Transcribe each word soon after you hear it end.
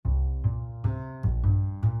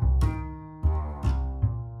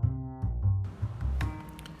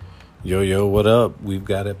Yo, yo, what up? We've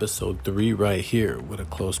got episode 3 right here with a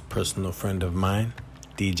close personal friend of mine,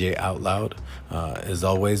 DJ Out Loud. As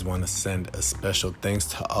always, want to send a special thanks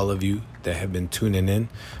to all of you that have been tuning in.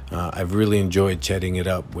 I've really enjoyed chatting it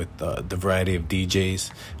up with the variety of DJs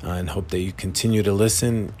and hope that you continue to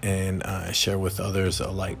listen and share with others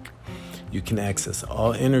alike. You can access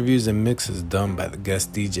all interviews and mixes done by the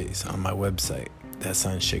guest DJs on my website. That's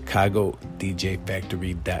on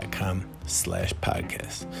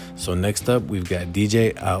chicagodjfactory.com/podcast. So next up, we've got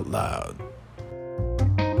DJ Out Loud.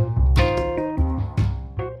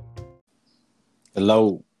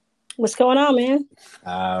 Hello. What's going on, man?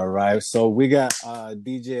 All right. So we got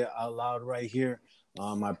DJ Out Loud right here.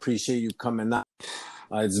 I appreciate you coming out.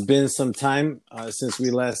 It's been some time since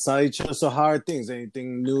we last saw each other. So how are things?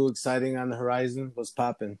 Anything new, exciting on the horizon? What's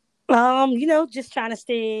popping? Just trying to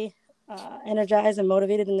stay energized and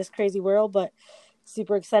motivated in this crazy world, but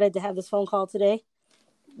super excited to have this phone call today.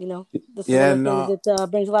 This is one of the things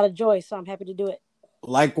that brings a lot of joy, so I'm happy to do it.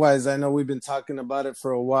 Likewise, I know we've been talking about it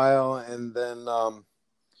for a while, and then,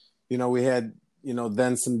 we had,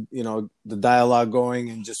 then some, the dialogue going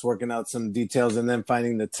and just working out some details and then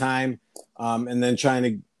finding the time, and then trying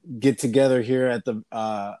to get together here at the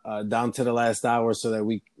down to the last hour so that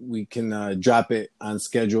we can drop it on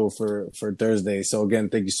schedule for Thursday. So again,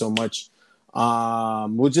 thank you so much.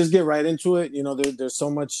 We'll just get right into it. There's so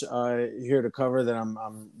much here to cover that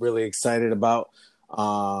I'm really excited about.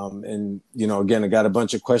 Again, I got a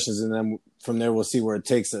bunch of questions, and then from there we'll see where it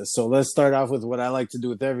takes us. So let's start off with what I like to do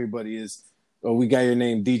with everybody is, we got your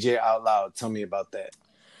name, DJ Out Loud. Tell me about that.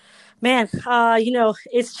 Man,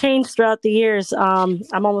 it's changed throughout the years. I'm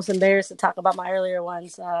almost embarrassed to talk about my earlier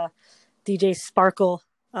ones. DJ Sparkle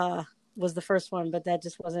was the first one, but that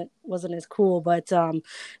just wasn't as cool. But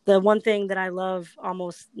the one thing that I love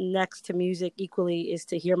almost next to music equally is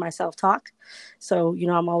to hear myself talk. So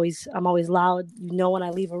I'm always loud. When I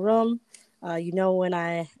leave a room. When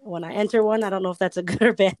I enter one. I don't know if that's a good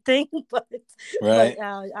or bad thing, but right.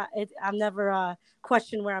 I'm never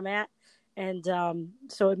question where I'm at. And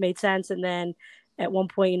so it made sense. And then at one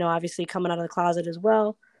point, obviously coming out of the closet as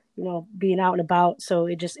well, being out and about. So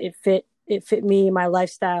it fit me, my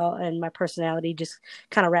lifestyle and my personality, just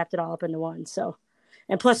kind of wrapped it all up into one. So,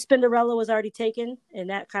 and plus Spinderella was already taken. And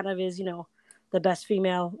that kind of is, the best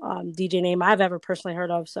female DJ name I've ever personally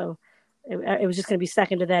heard of. So it was just going to be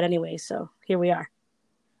second to that anyway. So here we are.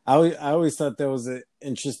 I always thought that was an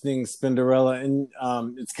interesting Spinderella. And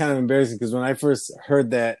it's kind of embarrassing because when I first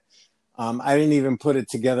heard that, I didn't even put it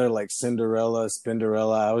together like Cinderella,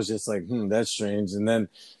 Spinderella. I was just like, that's strange. And then,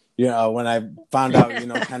 when I found out,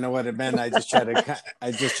 kind of what it meant, I just try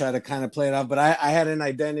to kind of play it off. But I had an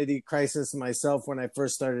identity crisis myself when I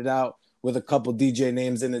first started out with a couple DJ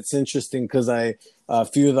names. And it's interesting because a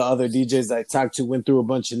few of the other DJs I talked to went through a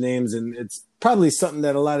bunch of names. And it's probably something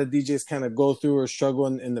that a lot of DJs kind of go through or struggle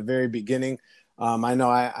in the very beginning. I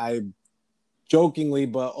know I jokingly,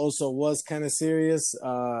 but also was kind of serious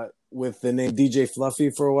with the name DJ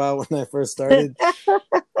Fluffy for a while when I first started.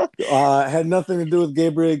 Had nothing to do with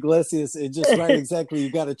Gabriel Iglesias. It just right exactly. You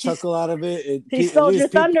got a chuckle out of it. He stole your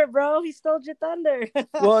thunder, bro. He stole your thunder.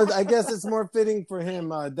 Well, I guess it's more fitting for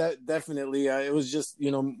him. Definitely. It was just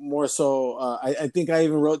more so. I think I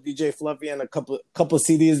even wrote DJ Fluffy on a couple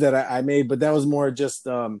CDs that I made, but that was more just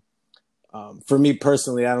for me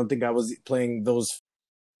personally. I don't think I was playing those.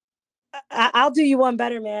 I'll do you one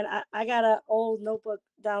better, man. I got an old notebook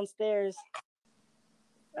downstairs.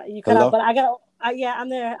 You cut out, but I got. I'm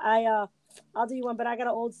there. I'll do you one, but I got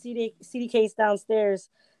an old CD case downstairs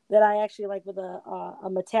that I actually like with a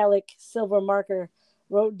metallic silver marker.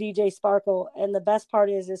 Wrote DJ Sparkle, and the best part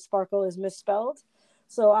is Sparkle is misspelled.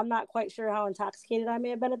 So I'm not quite sure how intoxicated I may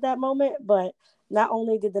have been at that moment, but not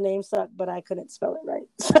only did the name suck, but I couldn't spell it right.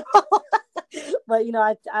 So. But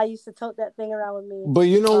I used to tote that thing around with me. But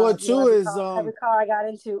what too is every car I got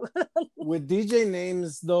into. With DJ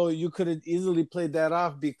names though, you could have easily played that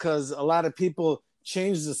off because a lot of people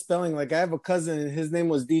changed the spelling. Like I have a cousin and his name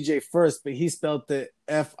was DJ First, but he spelled it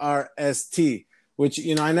FRST, which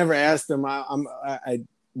I never asked him. I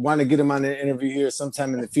want to get him on an interview here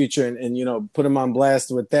sometime in the future and put him on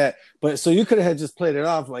blast with that. But so you could have just played it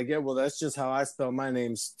off like, yeah, well, that's just how I spell my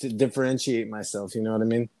names to differentiate myself. You know what I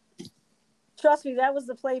mean? Trust me, that was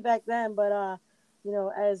the play back then. But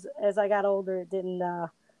as I got older, it didn't.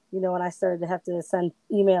 When I started to have to send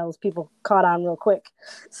emails, people caught on real quick.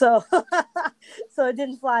 So, so it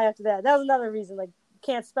didn't fly after that. That was another reason. Like,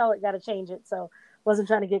 can't spell it, got to change it. So, wasn't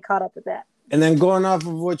trying to get caught up with that. And then going off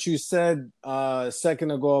of what you said a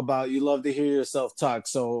second ago about you love to hear yourself talk.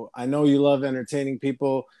 So I know you love entertaining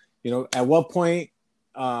people. At what point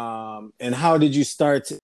and how did you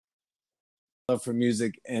start love for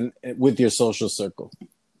music and with your social circle?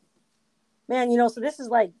 Man, so this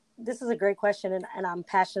is a great question, and I'm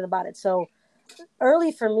passionate about it. So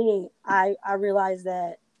early for me, I realized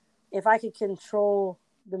that if I could control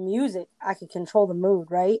the music, I could control the mood,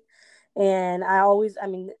 right? And I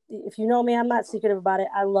mean, if you know me, I'm not secretive about it.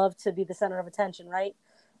 I love to be the center of attention, right?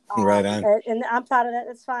 Right on. And I'm proud of that.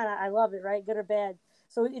 That's fine. I love it, right? Good or bad.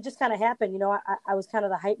 So it just kind of happened. I was kind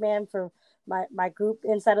of the hype man for my group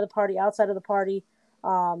inside of the party, outside of the party.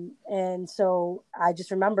 And so I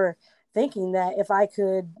just remember thinking that if I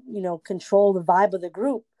could, control the vibe of the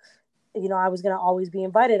group, I was going to always be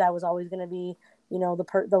invited. I was always going to be,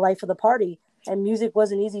 the life of the party. And music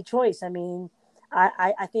was an easy choice. I mean,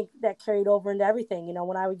 I think that carried over into everything.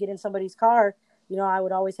 When I would get in somebody's car, I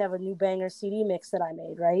would always have a new banger CD mix that I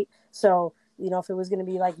made, right? So, if it was going to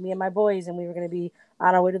be like me and my boys and we were going to be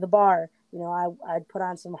on our way to the bar, I'd put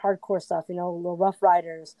on some hardcore stuff, little Rough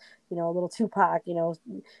Riders, a little Tupac,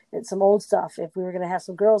 and some old stuff. If we were going to have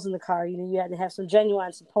some girls in the car, you had to have some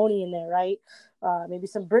Genuine, some Pony in there, right? Maybe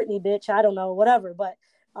some Britney, bitch, I don't know, whatever. But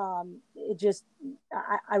it just,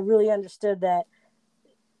 I really understood that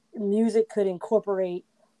music could incorporate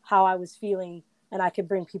how I was feeling and I could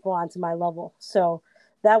bring people onto my level. So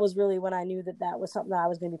that was really when I knew that was something that I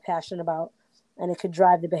was going to be passionate about, and it could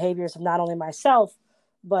drive the behaviors of not only myself,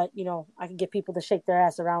 but, I could get people to shake their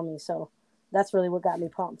ass around me. So that's really what got me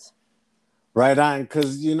pumped. Right on,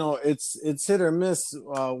 because it's hit or miss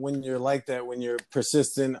when you're like that, when you're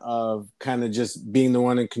persistent of kind of just being the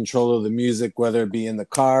one in control of the music, whether it be in the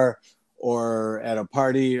car or at a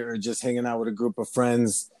party or just hanging out with a group of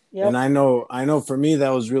friends. Yep. And I know for me that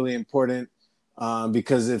was really important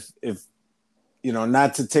because if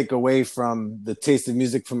not to take away from the taste of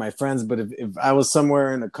music from my friends, but if I was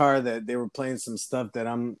somewhere in a car that they were playing some stuff that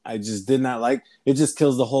I just did not like, it just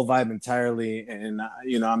kills the whole vibe entirely. And,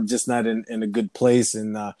 I'm just not in a good place.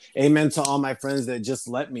 And amen to all my friends that just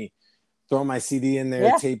let me throw my CD in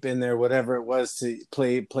there, tape in there, whatever it was to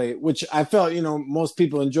play, which I felt, most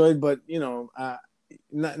people enjoyed, but,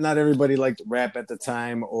 not everybody liked rap at the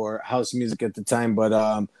time or house music at the time. But,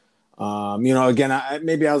 again,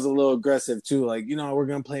 maybe I was a little aggressive too. Like, we're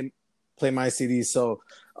gonna play my CD. So,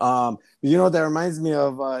 what that reminds me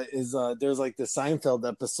of is there's like the Seinfeld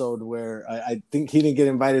episode where I think he didn't get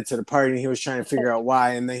invited to the party and he was trying to figure out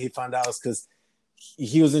why, and then he found out it's because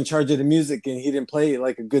he was in charge of the music and he didn't play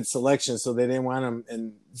like a good selection, so they didn't want him,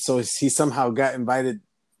 and so he somehow got invited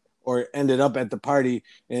or ended up at the party,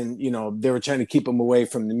 and they were trying to keep him away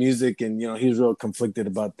from the music, and he was real conflicted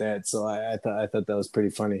about that. So I thought that was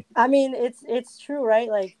pretty funny. I mean, it's true, right?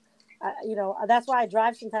 Like, that's why I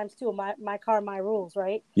drive sometimes too. My car, my rules,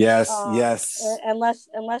 right? Yes, yes. Unless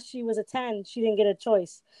she was a 10, she didn't get a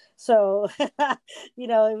choice. So,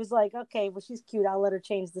 it was like, okay, well, she's cute. I'll let her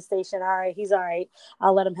change the station. All right, he's all right.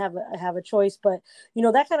 I'll let him have a choice. But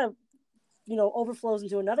that kind of overflows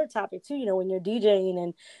into another topic too, when you're DJing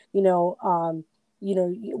and,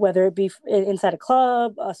 whether it be inside a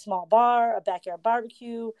club, a small bar, a backyard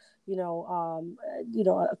barbecue,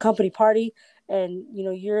 a company party, and,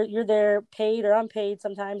 you're there paid or unpaid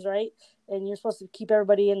sometimes, right? And you're supposed to keep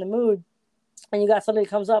everybody in the mood. And you got somebody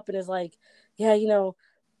comes up and is like, yeah,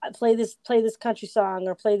 play this country song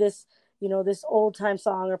or play this, this old time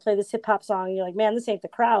song or play this hip hop song. And you're like, man, this ain't the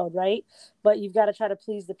crowd, right? But you've got to try to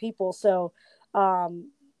please the people. So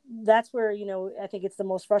that's where, I think it's the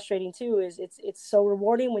most frustrating too, is it's so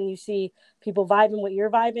rewarding when you see people vibing what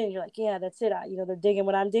you're vibing and you're like, yeah, that's it. They're digging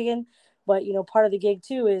what I'm digging. But, part of the gig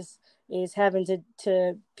too is having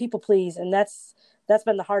to people please. And that's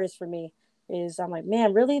been the hardest for me. Is I'm like,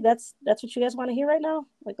 man, really? That's what you guys want to hear right now?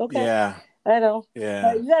 Like, okay. Yeah. I know.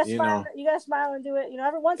 Yeah. You guys smile. You guys smile and do it.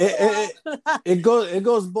 Every once in a while. It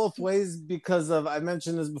goes both ways because of, I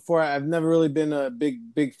mentioned this before. I've never really been a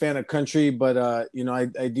big fan of country, but I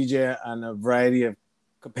DJ on a variety of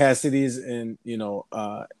capacities and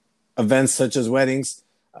events such as weddings.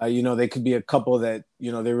 They could be a couple that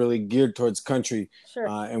they're really geared towards country. Sure.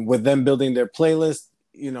 And with them building their playlist,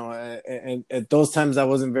 and at those times I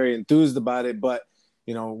wasn't very enthused about it, but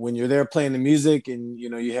when you're there playing the music and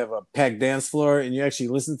you have a packed dance floor and you actually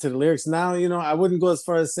listen to the lyrics, now I wouldn't go as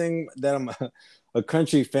far as saying that I'm a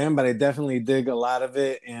country fan, but I definitely dig a lot of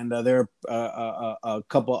it. And there are a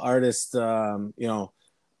couple artists that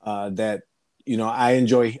I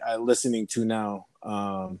enjoy listening to now,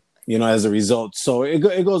 as a result. So it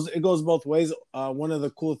goes both ways. One of the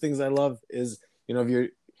cool things I love is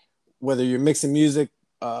whether you're mixing music,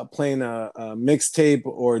 playing a mixtape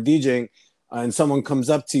or DJing, and someone comes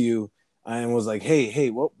up to you and was like, hey,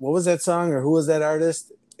 what was that song, or who was that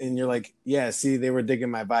artist? and you're like, yeah, see, they were digging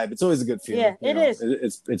my vibe. It's always a good feeling. Yeah, it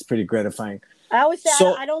is. It's pretty gratifying. I always say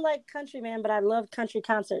I don't like country, man, but I love country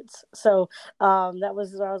concerts. So that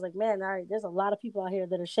was where I was like, man, all right, there's a lot of people out here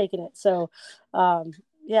that are shaking it. So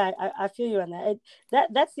yeah, I feel you on that.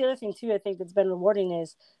 That's the other thing too. I think that's been rewarding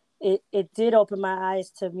is it did open my eyes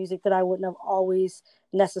to music that I wouldn't have always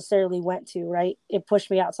necessarily went to. Right, it pushed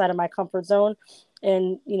me outside of my comfort zone,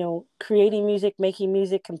 and creating music, making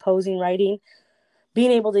music, composing, writing.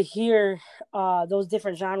 Being able to hear those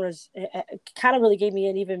different genres kind of really gave me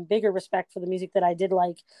an even bigger respect for the music that I did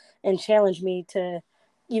like, and challenged me to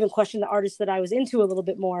even question the artists that I was into a little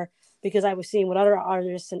bit more, because I was seeing what other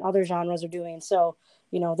artists and other genres are doing. So,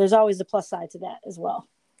 there's always the plus side to that as well.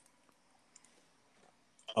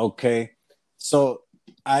 Okay. So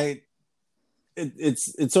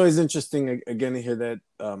it's always interesting again to hear that,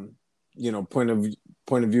 point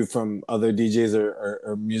of view from other DJs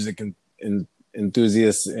or music and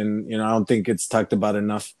enthusiasts, and I don't think it's talked about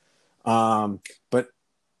enough, but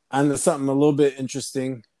on something a little bit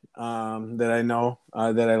interesting that I know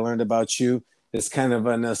that I learned about you, is kind of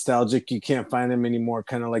a nostalgic, you can't find them anymore,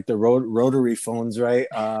 kind of like the rotary phones, right?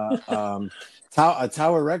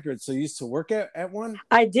 Tower Records. So you used to work at one?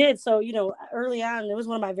 I did. So early on, it was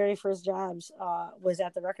one of my very first jobs, was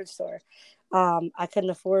at the record store. I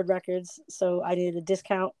couldn't afford records, so I needed a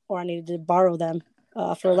discount, or I needed to borrow them,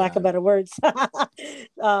 for lack of better words.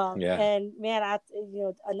 And man,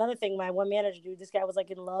 another thing, my one manager, dude, this guy was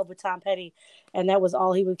like in love with Tom Petty, and that was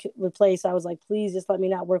all he would play. So I was like, please just let me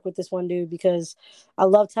not work with this one dude, because I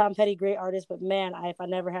love Tom Petty, great artist, but man, if I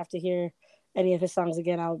never have to hear any of his songs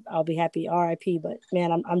again, I'll be happy. R.I.P. But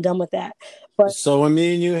man, I'm done with that. But so when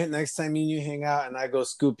next time me and you hang out and I go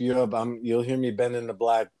scoop you up, you'll hear me bending the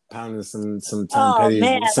block, pounding some Tom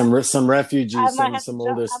Petty, some Refugees, some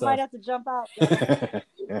older stuff. I might have to jump out.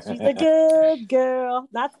 She's a good girl.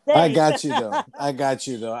 Not today. I got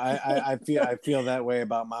you though. I feel that way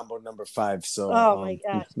about Mambo number 5. So my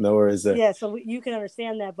gosh, no worries there. Yeah, so you can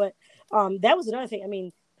understand that. But that was another thing. I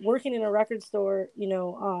mean, working in a record store,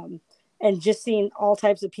 and just seeing all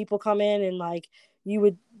types of people come in, and like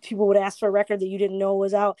people would ask for a record that you didn't know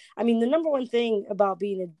was out. I mean, the number one thing about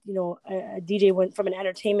being a DJ from an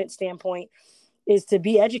entertainment standpoint is to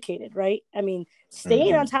be educated, right? I mean,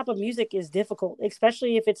 staying on top of music is difficult,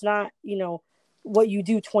 especially if it's not, what you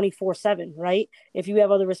do 24/7, right? If you have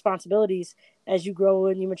other responsibilities as you grow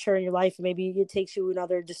and you mature in your life, maybe it takes you and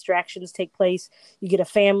other distractions take place. You get a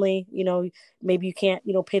family, maybe you can't,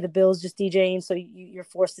 pay the bills just DJing. So you're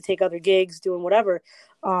forced to take other gigs, doing whatever,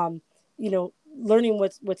 learning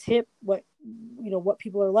what's hip, what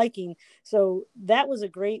people are liking. So that was a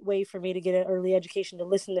great way for me to get an early education, to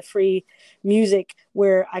listen to free music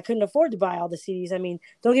where I couldn't afford to buy all the CDs. I mean,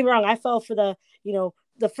 don't get me wrong. I fell for the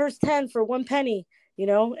first 10 for one penny,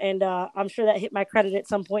 and I'm sure that hit my credit at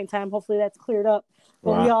some point in time. Hopefully that's cleared up.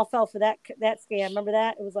 But we all fell for that scam. Remember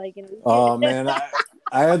that? It was like, oh man,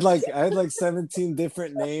 I had like 17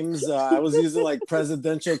 different names. I was using like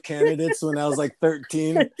presidential candidates when I was like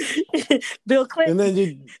 13. Bill Clinton. And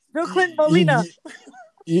then Bill Clinton Molina.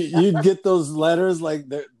 You'd get those letters like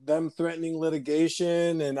them threatening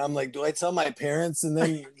litigation, and I'm like, do I tell my parents? And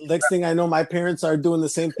then next thing I know, my parents are doing the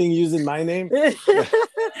same thing using my name.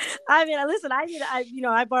 I mean, listen,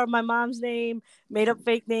 I borrowed my mom's name, made up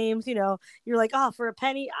fake names. You're like, oh, for a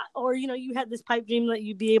penny, or you had this pipe dream that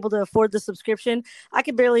you'd be able to afford the subscription. I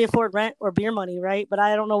could barely afford rent or beer money, right? But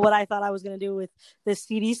I don't know what I thought I was going to do with this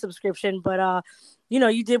CD subscription. But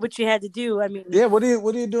you did what you had to do. I mean, yeah. What are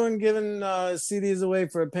you doing giving CDs away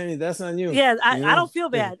for a penny? That's on you. Yeah, I don't feel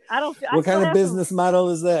bad. What kind of business model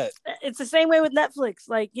is that? It's the same way with Netflix.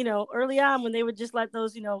 Like, early on when they would just let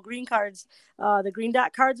those, green cards, the green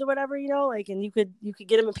dot cards or whatever, and you could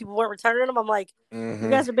get them and people weren't returning them. I'm like, you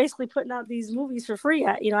guys are basically putting out these movies for free.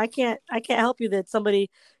 I can't help you that somebody,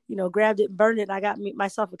 grabbed it and burned it, and I got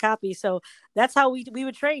myself a copy. So that's how we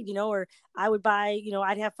would trade, or I would buy,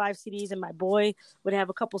 I'd have 5 CDs and my boy would have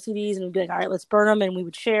a couple CDs, and we'd be like, all right, let's burn them. And we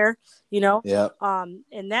would share, Yeah.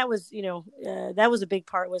 And that was, that was a big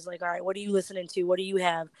part, was like, all right, what are you listening to? What do you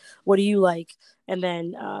have? What do you like? And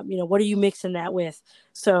then, what are you mixing that with?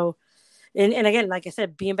 So, and again, like I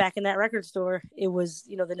said, being back in that record store, it was,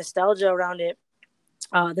 the nostalgia around it.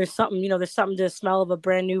 There's something to the smell of a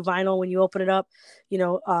brand new vinyl when you open it up,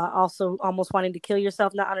 also almost wanting to kill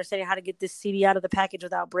yourself, not understanding how to get this CD out of the package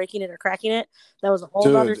without breaking it or cracking it. That was a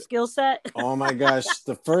whole other skill set. Oh my gosh.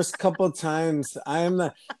 The first couple of times I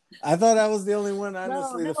thought I was the only one,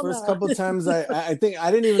 honestly. The first couple of times I think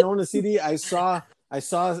I didn't even own a CD. I saw I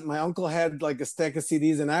saw my uncle had like a stack of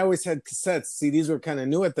CDs, and I always had cassettes. CDs were kind of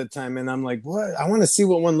new at the time, and I'm like, what? I want to see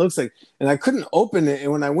what one looks like, and I couldn't open it.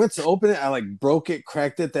 And when I went to open it, I like broke it,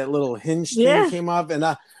 cracked it. That little hinge thing Yeah. came off, and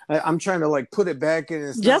I'm trying to like put it back, and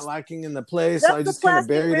it's not Just locking into place. So Just I the just kind of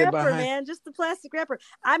plastic buried it wrapper, behind. man. Just the plastic wrapper.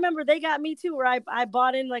 I remember they got me too, where I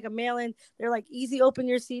bought in like a mail in. They're like, easy open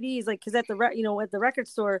your CDs, like because at the at the record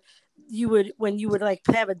store, you would when you would like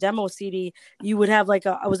have a demo CD, you would have like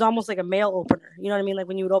it was almost like a mail opener. You know what I mean? Like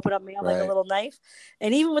when you would open up mail like a Right. little knife,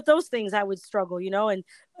 and even with those things, I would struggle, and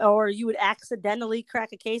or you would accidentally crack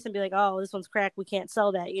a case and be like, oh, this one's cracked, we can't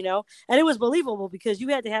sell that, and it was believable because you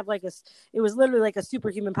had to have it was literally like a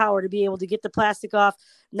superhuman power to be able to get the plastic off,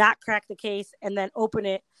 not crack the case, and then open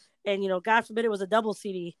it. And, God forbid it was a double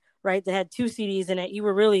CD, right? That had two CDs in it. You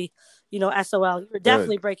were really, SOL. You were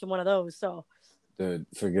definitely breaking one of those. So, Dude,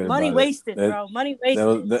 forget money about it. wasted, bro. Money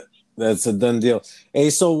wasted. That's a done deal. Hey,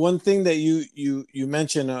 so one thing that you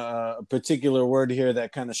mentioned a particular word here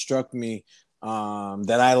that kind of struck me,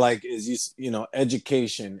 that I like is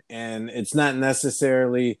education, and it's not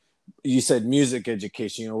necessarily, you said music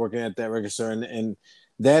education. Working at that record store, and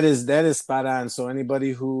that is spot on. So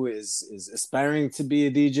anybody who is aspiring to be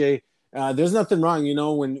a DJ, there's nothing wrong,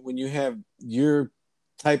 when you have your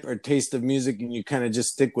type or taste of music and you kind of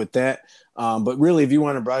just stick with that. But really, if you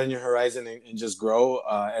want to broaden your horizon and just grow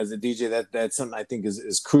as a DJ, that's something I think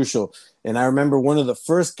is crucial. And I remember one of the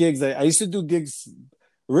first gigs I used to do gigs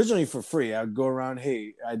originally for free. I'd go around,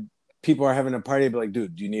 hey, people are having a party, I'd be like,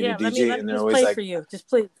 dude, do you need a DJ? Let And me they're just always play like, for you. Just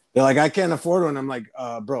please. They're like, I can't afford one. I'm like,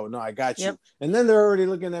 bro, no, I got you. Yep. And then they're already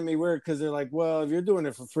looking at me weird because they're like, well, if you're doing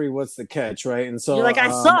it for free, what's the catch, right? And so you're like,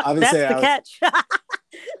 I suck. obviously That's the catch.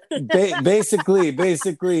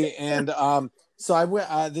 basically, and so I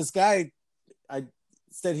went. This guy, I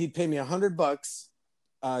said he'd pay me $100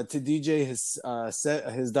 to DJ his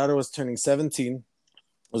set. His daughter was turning 17. It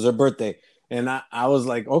was her birthday. And I was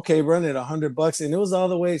like, okay, run it $100. And it was all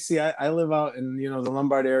the way. See, I live out in, the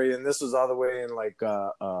Lombard area, and this was all the way in like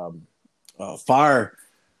far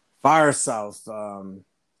south,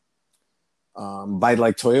 by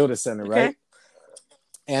like Toyota Center, Okay. right?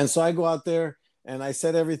 And so I go out there and I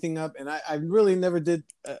set everything up, and I really never did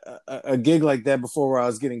a gig like that before where I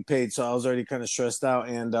was getting paid. So I was already kind of stressed out,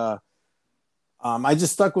 and I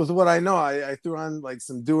just stuck with what I know. I threw on like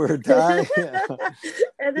some do or die.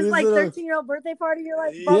 And this like 13-year-old birthday party, you're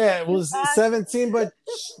like, yeah, it was 17, but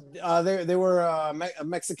they were a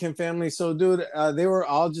Mexican family. So, dude, they were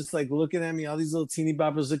all just like looking at me. All these little teeny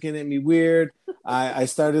boppers looking at me weird. I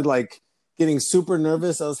started like getting super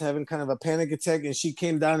nervous. I was having kind of a panic attack, and she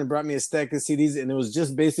came down and brought me a stack of CDs, and it was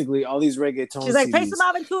just basically all these reggaeton. She's like, CDs. Pay some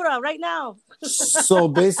Aventura right now. So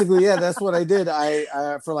basically, yeah, that's what I did.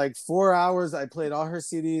 I for like 4 hours, I played all her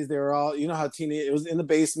CDs. They were all, how it was in the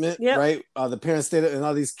basement, yep. right? The parents stayed, and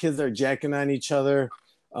all these kids are jacking on each other.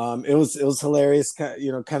 It was hilarious.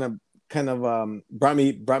 Kind of brought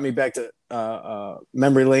me back to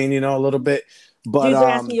memory lane, a little bit. But dudes are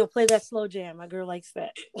asking you to play that slow jam. My girl likes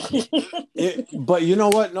that. But you know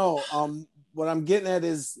what? No, what I'm getting at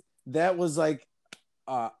is that was like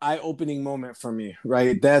eye-opening moment for me,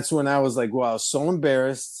 right? That's when I was like, wow, so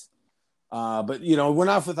embarrassed. But went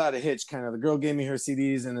off without a hitch. Kind of, the girl gave me her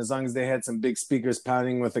CDs, and as long as they had some big speakers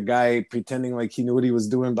pounding with a guy pretending like he knew what he was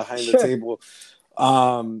doing behind the table,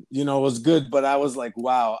 it was good. But I was like,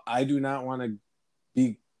 wow, I do not want to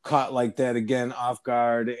be caught like that again, off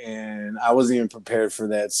guard, and I wasn't even prepared for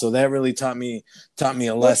that. So that really taught me a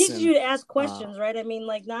lesson. It teaches you to ask questions, right? I mean,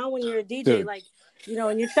 like now when you're a DJ, dude. like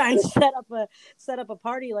and you're trying to set up a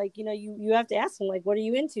party, like you have to ask them, like, what are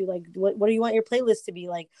you into, like what do you want your playlist to be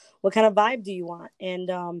like, what kind of vibe do you want,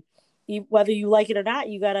 and whether you like it or not,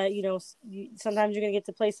 you gotta sometimes you're gonna get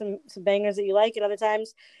to play some bangers that you like, and other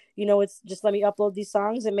times it's just let me upload these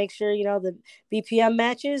songs and make sure the BPM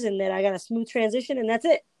matches and that I got a smooth transition, and that's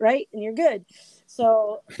it, right? And you're good.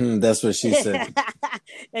 So that's what she said.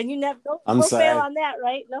 And you never no fail on that,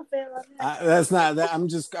 right? No fail on that. That's not that.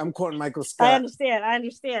 I'm quoting Michael Scott. I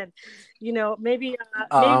understand. Maybe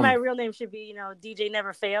my real name should be DJ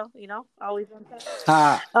Never Fail. Always on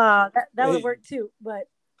time. That would work too. But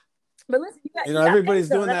listen, everybody's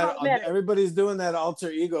doing that. Everybody's doing that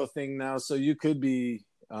alter ego thing now. So you could be,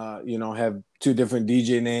 have two different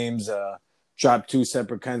DJ names, drop two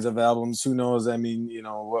separate kinds of albums. Who knows? I mean,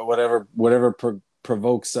 whatever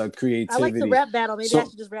provokes creativity. I like to rap battle. Maybe I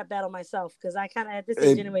should just rap battle myself, because I kind of at this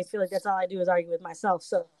age anyways feel like that's all I do is argue with myself.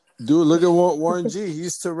 So. Dude, look at Warren G. He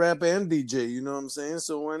used to rap and DJ. You know what I'm saying?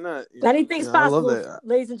 So why not? Anything's possible,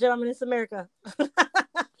 ladies and gentlemen. It's America.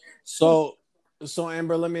 So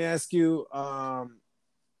Amber, let me ask you,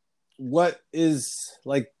 what is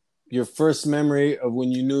like your first memory of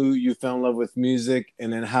when you knew you fell in love with music,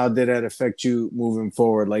 and then how did that affect you moving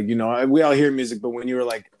forward? Like, you know, we all hear music, but when you were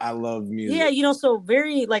like, I love music. Yeah, you know, so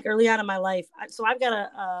very like early on in my life, so I've got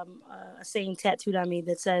a saying tattooed on me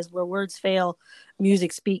that says, "Where words fail,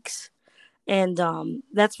 music speaks." And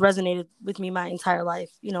that's resonated with me my entire life.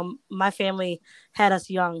 You know, my family had us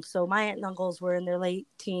young, so my aunt and uncles were in their late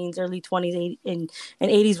teens, early 20s, and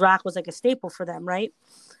 80s rock was like a staple for them, right?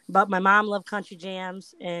 But my mom loved country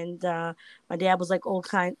jams, and my dad was like old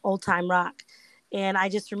time rock. And I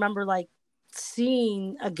just remember like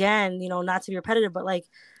seeing again, you know, not to be repetitive, but like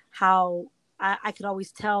how I could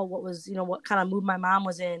always tell what was, you know, what kind of mood my mom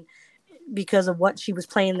was in because of what she was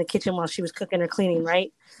playing in the kitchen while she was cooking or cleaning,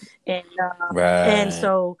 right? And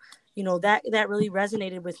so, you know, that really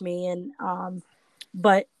resonated with me. And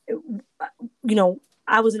but you know,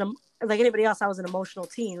 I was like anybody else, I was an emotional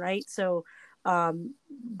teen, right? So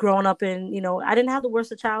growing up in, you know, I didn't have the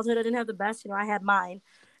worst of childhood, I didn't have the best, you know, I had mine.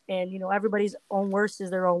 And you know, everybody's own worst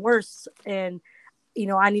is their own worst. And you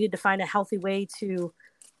know, I needed to find a healthy way to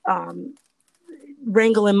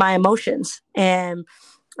wrangle in my emotions. And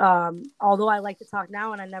although I like to talk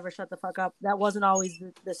now and I never shut the fuck up, that wasn't always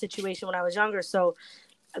the situation when I was younger. So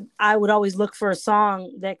I would always look for a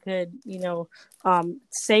song that could, you know,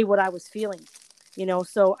 say what I was feeling, you know.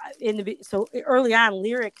 So so early on,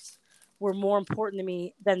 lyrics were more important to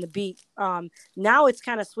me than the beat. Now it's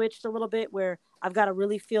kind of switched a little bit where I've got to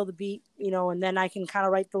really feel the beat, you know, and then I can kind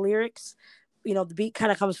of write the lyrics. You know, the beat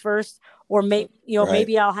kind of comes first, or maybe, you know,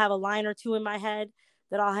 maybe I'll have a line or two in my head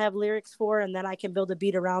that I'll have lyrics for, and then I can build a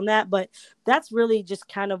beat around that. But that's really just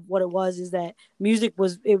kind of what it was, is that music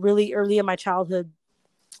was, it really early in my childhood,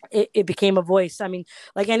 it became a voice. I mean,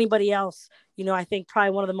 like anybody else, you know, I think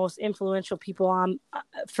probably one of the most influential people on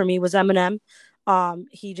for me was Eminem.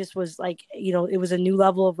 He just was like, you know, it was a new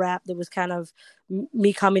level of rap that was kind of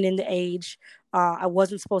me coming into age. I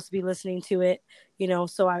wasn't supposed to be listening to it, you know,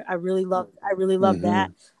 so I really loved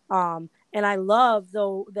that. And I love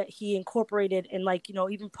though that he incorporated, and like, you know,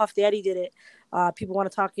 even Puff Daddy did it. People want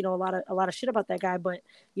to talk, you know, a lot of shit about that guy, but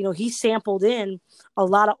you know, he sampled in a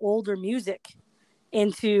lot of older music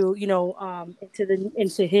into, you know,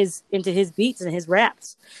 into his beats and his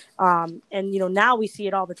raps. And you know, now we see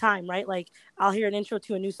it all the time, right? Like I'll hear an intro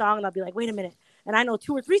to a new song and I'll be like, wait a minute, and I know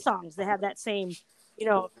 2 or 3 songs that have that same, you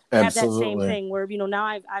know, have that same thing where, you know, now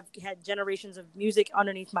I've had generations of music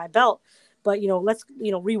underneath my belt. But you know, let's,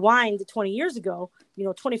 you know, rewind to 20 years ago, you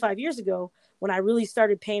know, 25 years ago, when I really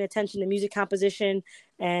started paying attention to music composition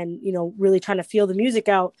and, you know, really trying to feel the music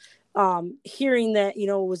out. Hearing that, you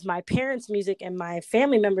know, it was my parents' music and my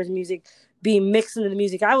family members' music being mixed into the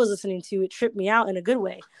music I was listening to, it tripped me out in a good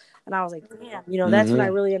way. And I was like, damn, you know, that's when I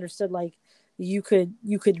really understood, like, you could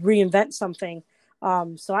reinvent something.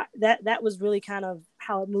 So that was really kind of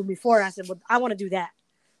how it moved me forward. I said, well, I want to do that.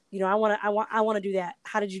 You know, I want to do that.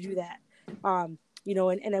 How did you do that? You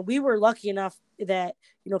know, and we were lucky enough that,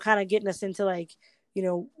 you know, kind of getting us into like, you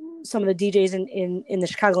know, some of the DJs in the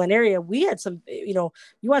Chicagoland area. We had some, you know,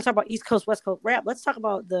 you want to talk about East Coast, West Coast rap. Let's talk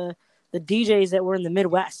about the DJs that were in the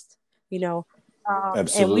Midwest, you know.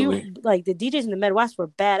 Absolutely. And we, like, the DJs in the Midwest were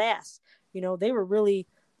badass. You know, they were really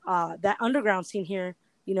that underground scene here,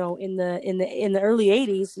 you know, in the early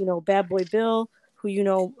 80s, you know, Bad Boy Bill, who, you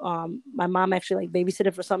know, my mom actually like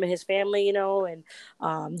babysitted for some of his family, you know,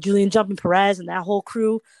 and Julian Jumping Perez and that whole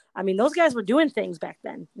crew. I mean, those guys were doing things back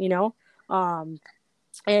then, you know.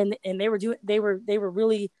 And they were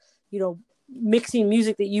really, you know, mixing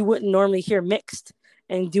music that you wouldn't normally hear mixed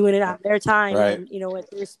and doing it on their time and, you know,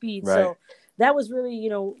 at their speed. So that was really, you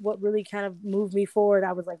know, what really kind of moved me forward.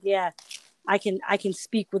 I was like, yeah, I can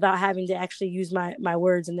speak without having to actually use my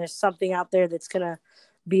words. And there's something out there that's going to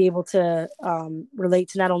be able to relate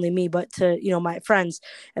to not only me, but to, you know, my friends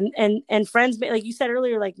and friends, like you said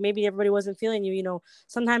earlier, like maybe everybody wasn't feeling you, you know,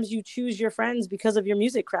 sometimes you choose your friends because of your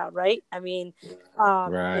music crowd. Right. I mean,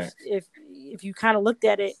 if you kind of looked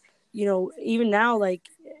at it, you know, even now, like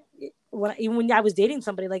even when I was dating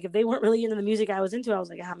somebody, like if they weren't really into the music I was into, I was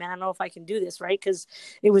like, oh man, I don't know if I can do this. Right. Cause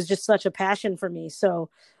it was just such a passion for me.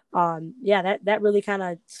 So yeah, that really kind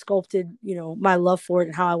of sculpted, you know, my love for it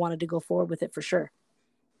and how I wanted to go forward with it for sure.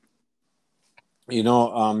 You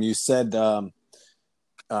know, you said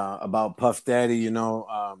about Puff Daddy, you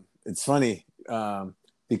know, it's funny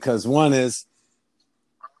because one is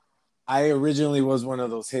I originally was one of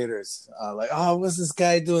those haters, like, oh, what's this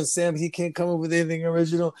guy doing, Sam? He can't come up with anything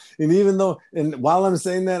original. And even though, and while I'm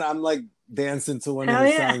saying that, I'm like dancing to one of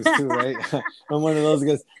his songs too, right? I'm one of those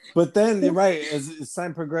guys. But then you're right, as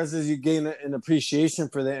time progresses, you gain an appreciation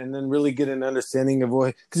for that and then really get an understanding of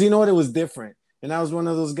what, because you know what, it was different. And I was one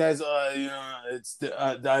of those guys, I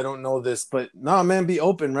don't know this, but no, man, be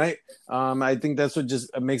open, right? I think that's what just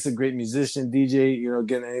makes a great musician, DJ,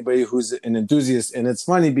 getting anybody who's an enthusiast. And it's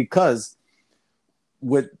funny because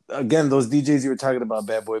with, again, those DJs you were talking about,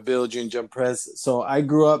 Bad Boy Bill, June Jump Press. So I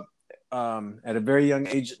grew up at a very young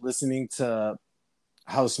age listening to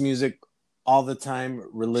house music all the time,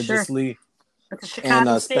 religiously.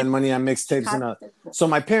 And spend money on mixtapes so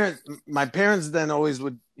my parents then always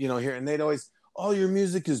would hear, and they'd always, all your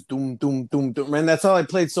music is doom doom doom doom, and that's all I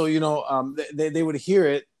played. So they would hear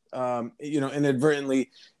it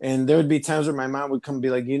inadvertently, and there would be times where my mom would come and be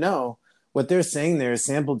like, what they're saying there is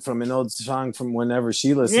sampled from an old song from whenever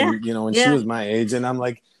she listened, when she was my age. And I'm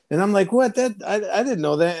like what, that I didn't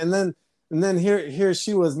know that. And then here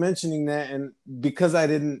she was mentioning that, and because I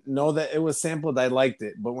didn't know that it was sampled, I liked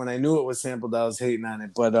it. But when I knew it was sampled, I was hating on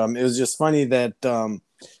it. But it was just funny that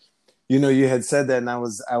you had said that, and I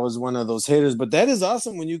was one of those haters. But that is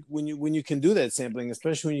awesome when you can do that sampling,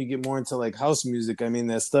 especially when you get more into like house music. I mean,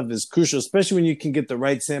 that stuff is crucial, especially when you can get the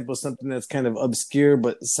right sample, something that's kind of obscure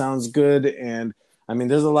but sounds good. And I mean,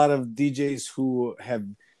 there's a lot of DJs who have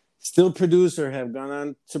still produce or have gone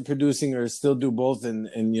on to producing or still do both, and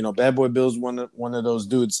Bad Boy Bill's one of those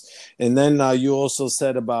dudes. And then you also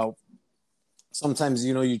said about sometimes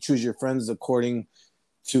you choose your friends according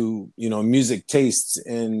to music tastes,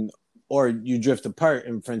 and or you drift apart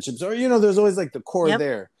in friendships, or there's always like the core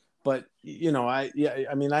there. But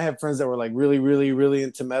I mean, I have friends that were like really, really, really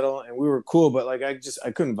into metal, and we were cool, but like I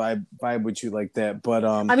couldn't vibe with you like that. But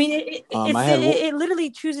I mean, it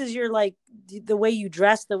literally chooses your, like, the way you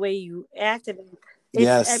dress, the way you act, and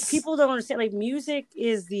people don't understand. Like, music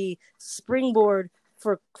is the springboard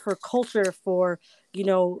for culture, for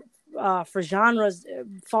for genres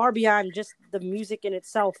far beyond just the music in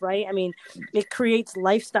itself, right? I mean, it creates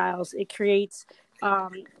lifestyles, it creates my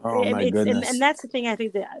goodness. And that's the thing. I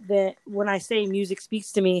think that when I say music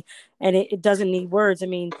speaks to me, and it doesn't need words. I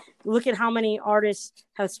mean, look at how many artists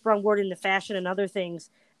have sprung word into fashion and other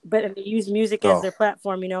things, but they use music as their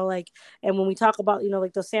platform, like. And when we talk about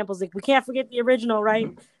like those samples, like, we can't forget the original, right?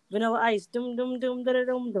 Vanilla Ice, doom doom doom da da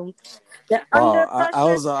doom doom. Under pressure. I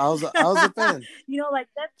was a fan. Like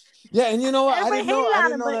that. Yeah, and I didn't know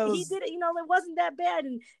that was... He did it. It wasn't that bad,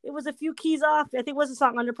 and it was a few keys off. I think it was a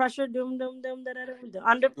song, Under Pressure, doom doom doom da da doom.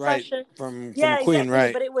 Under Pressure, right, from Queen, exactly.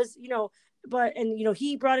 Right? But it was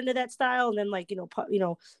he brought into that style, and then like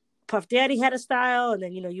Puff Daddy had a style, and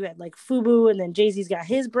then you had like FUBU, and then Jay-Z's got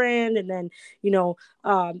his brand, and then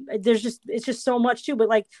it's just so much too. But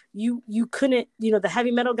like you couldn't, the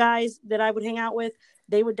heavy metal guys that I would hang out with,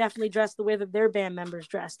 they would definitely dress the way that their band members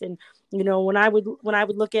dressed. And when I would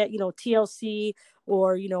look at TLC,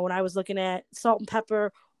 or when I was looking at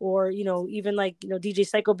Salt-N-Pepa, or even like DJ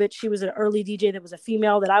Psycho Bitch, she was an early DJ that was a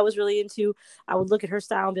female that I was really into. I would look at her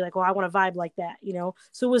style and be like, well, I want to vibe like that,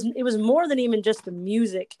 So it was more than even just the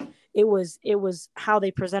music. It was how they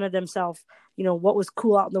presented themselves, what was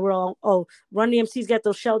cool out in the world. Oh, Run DMC's got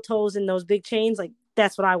those shell toes and those big chains. Like,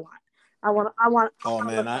 that's what I want. I want. Oh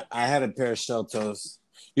man, I had a pair of shell toes.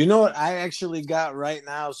 You know what I actually got right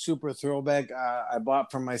now, super throwback, I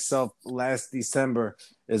bought for myself last December,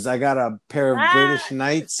 is I got a pair of British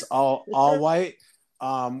Knights, all white,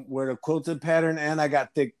 with a quilted pattern, and I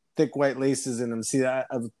got thick white laces in them. See,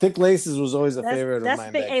 thick laces was always a favorite of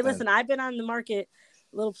mine. Hey, listen, I've been on the market.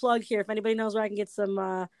 Little plug here. If anybody knows where I can get some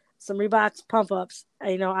Reeboks pump ups,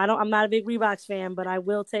 I'm not a big Reeboks fan, but I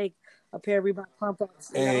will take a pair of Reebok pump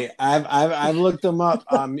ups. Hey, I've looked them up.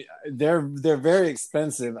 They're very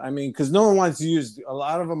expensive. I mean, because no one wants to use. A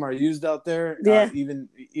lot of them are used out there. Yeah. Even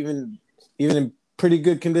in pretty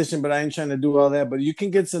good condition. But I ain't trying to do all that. But you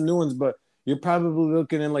can get some new ones. But you're probably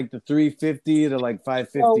looking in like the $350 to like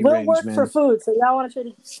 $550 range, work man. For food. So y'all want to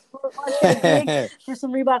trade for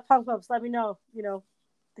some Reebok pump ups? Let me know.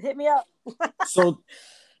 Hit me up. So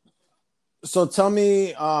tell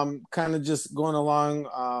me, kind of just going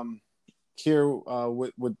along here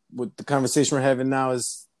with the conversation we're having now,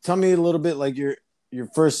 is tell me a little bit like your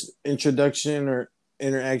first introduction or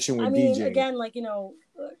interaction with DJing. Again, like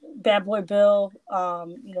Bad Boy Bill,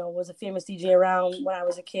 was a famous DJ around when I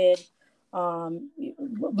was a kid.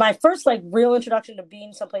 My first like real introduction to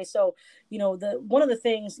being someplace. So, one of the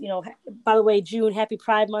things, by the way, June, happy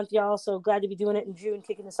Pride Month, y'all. So glad to be doing it in June,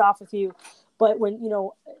 kicking this off with you. But when,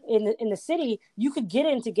 in the city, you could get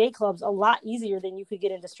into gay clubs a lot easier than you could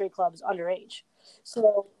get into straight clubs underage.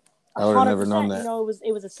 So I would have never known that.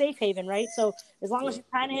 It was a safe haven, right? So as long as you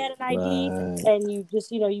kind of had an ID and you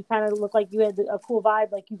just, you kind of looked like you had a cool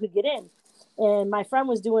vibe, like you could get in. And my friend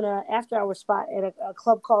was doing an after-hour spot at a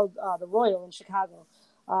club called The Royal in Chicago.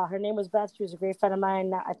 Her name was Beth. She was a great friend of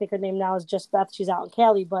mine. I think her name now is just Beth. She's out in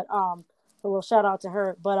Cali, but a little shout out to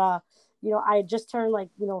her. But I had just turned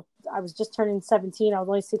I was just turning 17. I was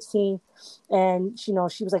only 16, and she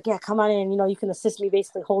was like, "Yeah, come on in. You can assist me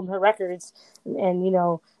basically holding her records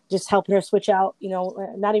and just helping her switch out.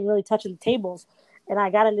 Not even really touching the tables." And I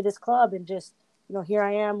got into this club and just here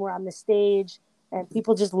I am. We're on the stage, and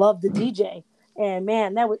people just love the DJ. And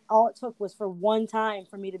man, that was all it took was for one time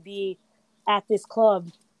for me to be at this club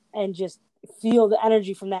and just feel the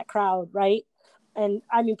energy from that crowd, right? And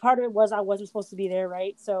I mean, part of it was I wasn't supposed to be there,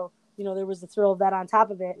 right? So there was the thrill of that on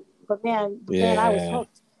top of it. But man, I was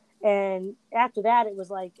hooked. And after that, it was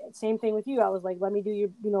like same thing with you. I was like, let me do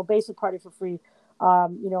your basement party for free. I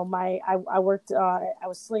worked. I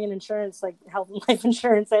was slinging insurance, like health and life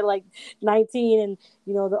insurance, at like 19, and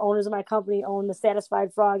the owners of my company own the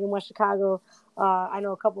Satisfied Frog in West Chicago. I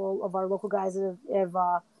know a couple of our local guys that have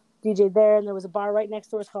DJ'd there, and there was a bar right next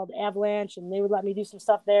door. It's called Avalanche, and they would let me do some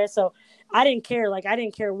stuff there. So I didn't care. Like I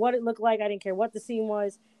didn't care what it looked like. I didn't care what the scene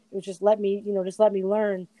was. It was just let me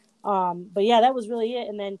learn. But yeah, that was really it.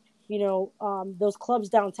 And then those clubs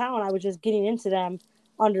downtown, I was just getting into them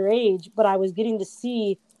underage, but I was getting to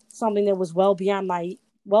see something that was well beyond my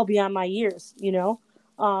years, and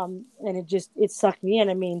it sucked me in.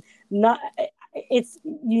 I mean,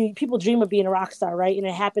 people dream of being a rock star, right? And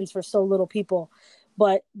it happens for so little people,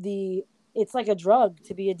 but it's like a drug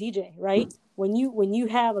to be a DJ, right? When you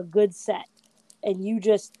have a good set and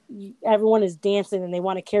everyone is dancing and they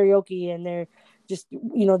want to karaoke and they're just,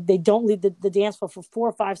 they don't leave the dance floor for 4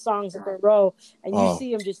 or 5 songs in a row, and you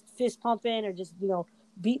see them just fist pumping or just,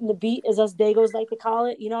 beating the beat, as us Dagos like to call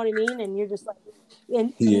it. You know what I mean? And you're just like,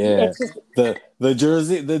 it's just, the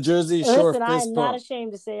Jersey Shore. Listen, I am not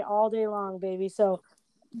ashamed to say all day long, baby. So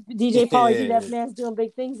DJ Pauly, that man's doing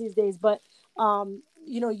big things these days. But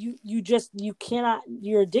you cannot.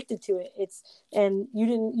 You're addicted to it. And you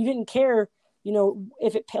didn't care.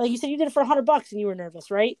 If it, like you said, you did it for $100 and you were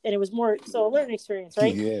nervous, right? And it was more so a learning experience,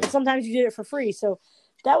 right? Yeah. And sometimes you did it for free. So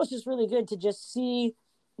that was just really good to just see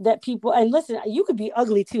that people, and listen, you could be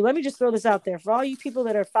ugly too. Let me just throw this out there. For all you people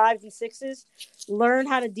that are 5s and 6s, learn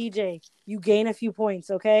how to DJ. You gain a few points,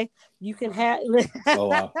 okay? You can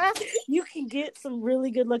wow. You can get some really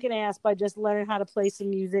good looking ass by just learning how to play some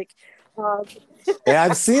music. Yeah,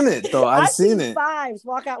 I've seen it though. I've seen it. 5s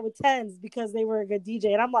walk out with 10s because they were a good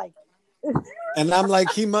DJ, and I'm like,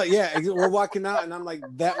 we're walking out, and I'm like,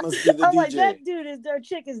 that must be the I'm DJ. Like, that dude their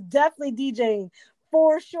chick is definitely DJing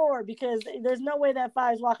for sure, because there's no way that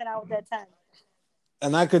 5's walking out with that 10.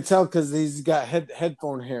 And I could tell because he's got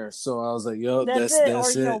headphone hair, so I was like, "Yo, that's it."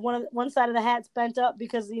 That's or it. One side of the hat's bent up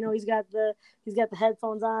because he's got the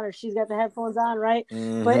headphones on, or she's got the headphones on, right?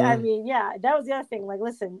 Mm-hmm. But I mean, yeah, that was the other thing. Like,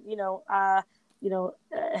 listen,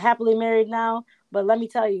 happily married now, but let me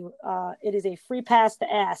tell you, it is a free pass to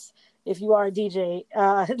ass if you are a DJ,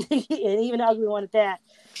 and even an ugly one at that.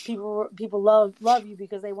 People love you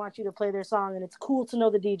because they want you to play their song, and it's cool to know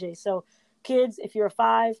the DJ. So, kids, if you're a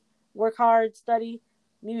 5, work hard, study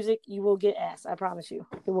music, you will get ass. I promise you,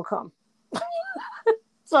 it will come.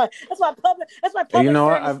 So that's my public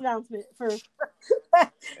announcement for.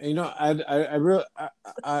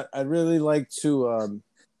 I'd really like to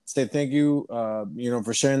say thank you,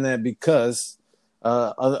 for sharing that, because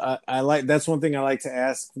I like, that's one thing I like to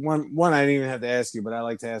ask. One I didn't even have to ask you, but I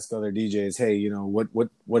like to ask other DJs, hey,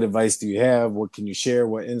 what advice do you have? What can you share?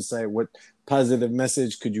 What insight? What positive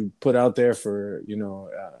message could you put out there for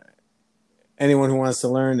anyone who wants to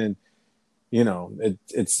learn? And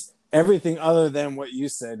it's everything other than what you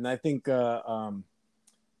said. And I think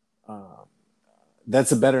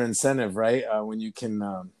that's a better incentive, right? When you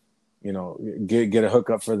can get a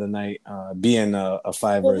hookup for the night, being a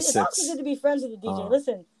 5 or a 6. It's also good to be friends with the DJ.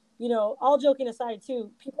 Listen, all joking aside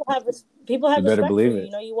too, people have respect for you.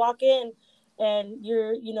 You walk in and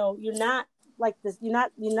you're not like this. You're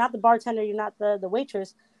not the bartender. You're not the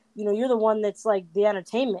waitress. You're the one that's like the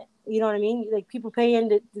entertainment. You know what I mean? Like, people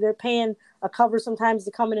they're paying a cover sometimes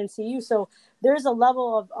to come in and see you. So there's a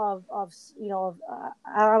level of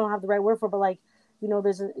I don't have the right word for it, but like,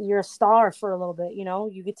 you're a star for a little bit.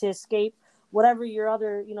 You get to escape whatever your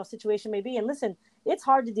other situation may be. And listen, it's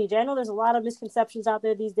hard to DJ. I know there's a lot of misconceptions out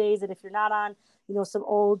there these days that if you're not on some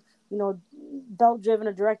old belt driven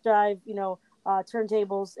or direct drive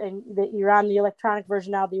turntables, and that you're on the electronic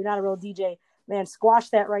version now, that you're not a real DJ. Man, squash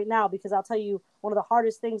that right now, because I'll tell you, one of the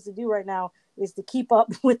hardest things to do right now is to keep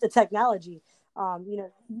up with the technology.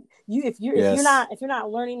 If you're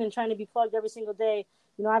not learning and trying to be plugged every single day,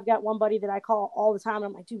 I've got one buddy that I call all the time. And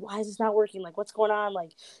I'm like, dude, why is this not working? Like, what's going on?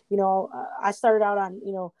 Like, I started out on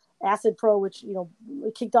Acid Pro, which, you know,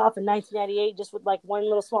 kicked off in 1998 just with like one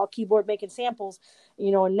little small keyboard making samples,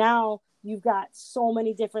 you know, and now you've got so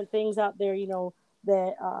many different things out there, you know,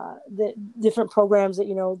 that different programs that,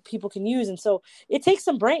 you know, people can use. And so it takes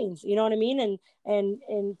some brains, you know what I mean?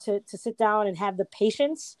 And to sit down and have the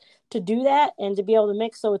patience to do that and to be able to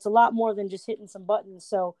mix. So it's a lot more than just hitting some buttons.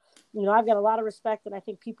 So, you know, I've got a lot of respect, and I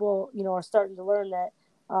think people, you know, are starting to learn that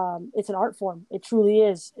it's an art form. It truly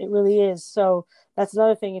is. It really is. So that's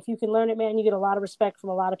another thing. If you can learn it, man, you get a lot of respect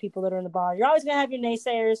from a lot of people that are in the bar. You're always going to have your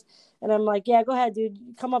naysayers. And I'm like, yeah, go ahead, dude.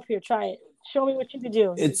 Come up here. Try it. Show me what you can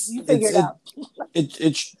do. You figure it out.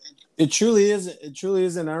 It truly is. It truly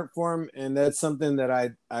is an art form. And that's something that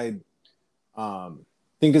I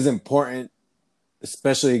think is important,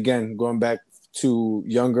 especially, again, going back to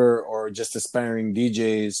younger or just aspiring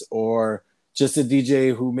DJs, or just a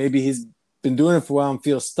DJ who maybe he's been doing it for a while and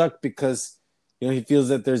feels stuck because, you know, he feels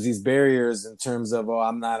that there's these barriers in terms of, oh,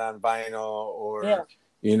 I'm not on vinyl, or,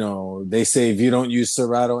 you know, they say if you don't use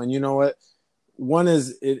Serato. And you know what? One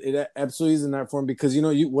is it absolutely is an art form, because, you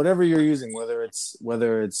know, whatever you're using, whether it's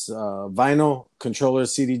vinyl,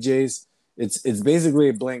 controllers, CDJs, it's basically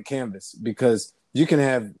a blank canvas, because you can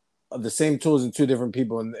have the same tools in two different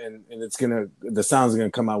people, and it's the sound's gonna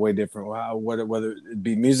come out way different. Whether it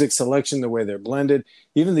be music selection, the way they're blended,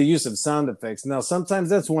 even the use of sound effects. Now, sometimes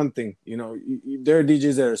that's one thing. You know, there are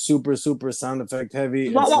DJs that are super sound effect heavy.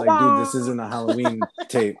 It's like, dude, this isn't a Halloween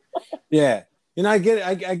tape. Yeah. You know, I get it.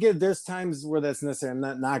 I get it. There's times where that's necessary. I'm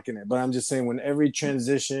not knocking it, but I'm just saying, when every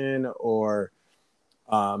transition or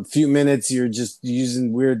few minutes you're just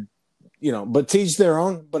using weird, you know, but teach their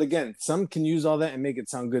own. But again, some can use all that and make it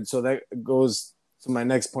sound good. So that goes to my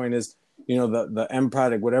next point is, you know, the end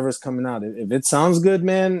product, whatever's coming out. If it sounds good,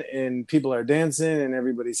 man, and people are dancing and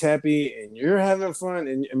everybody's happy and you're having fun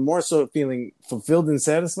and more so feeling fulfilled and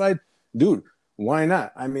satisfied, dude, why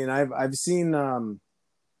not? I mean, I've seen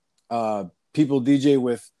people DJ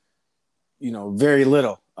with, you know, very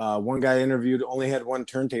little. One guy interviewed only had one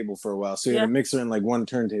turntable for a while, so he had a mixer and like one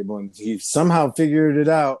turntable, and he somehow figured it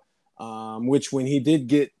out. Which, when he did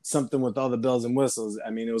get something with all the bells and whistles, I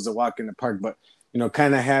mean, it was a walk in the park. But, you know,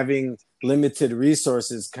 kind of having limited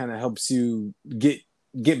resources kind of helps you get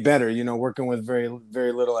better. You know, working with very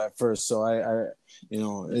little at first. So I you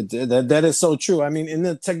know, that is so true. I mean, and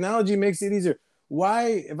the technology makes it easier.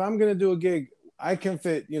 Why, if I'm gonna do a gig, I can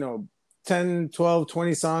fit, you know, 10, 12,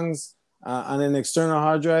 20 songs on an external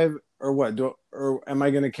hard drive, or what? Or am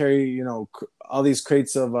I going to carry, you know, all these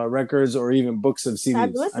crates of records or even books of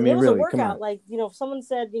CDs? Listen, I mean, it was really, a workout. Like, you know, if someone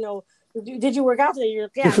said, you know, did you work out today? You're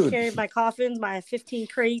like, yeah, I carried my coffins, my 15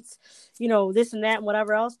 crates, you know, this and that and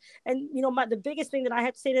whatever else. And, you know, the biggest thing that I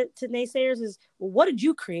have to say to naysayers is, well, what did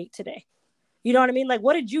you create today? You know what I mean? Like,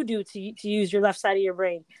 what did you do to use your left side of your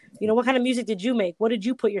brain? You know, what kind of music did you make? What did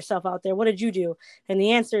you put yourself out there? What did you do? And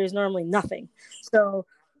the answer is normally nothing.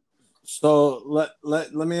 So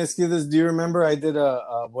let me ask you this. Do you remember I did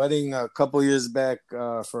a wedding a couple years back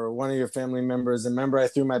for one of your family members? And remember I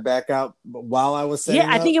threw my back out while I was setting up?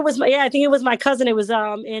 I think it was my cousin. It was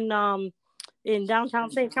in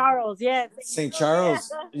downtown St. Charles. Yeah. St.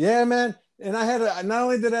 Charles. Yeah, man. And I had not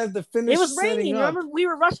only did I have to finish. It was raining. Remember, we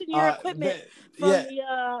were rushing your equipment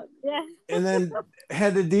and then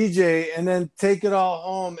had the DJ and then take it all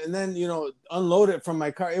home and then, you know, unload it from my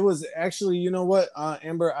car. It was actually, you know what,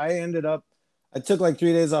 Amber, I took like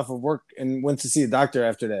 3 days off of work and went to see a doctor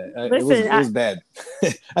after that. It was bad.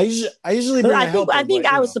 I usually bring a helper. I think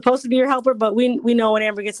I was supposed to be your helper, but we know when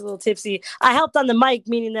Amber gets a little tipsy. I helped on the mic,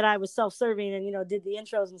 meaning that I was self-serving and, you know, did the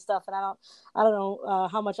intros and stuff. And I don't know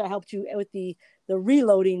how much I helped you with the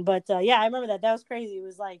reloading, but yeah, I remember that. That was crazy. It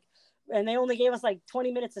was like, and they only gave us like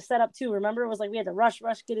 20 minutes to set up too. Remember, it was like we had to rush,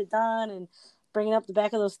 get it done, and bring it up the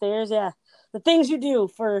back of those stairs. Yeah, the things you do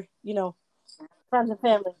for, you know, friends and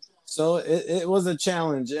family. So it was a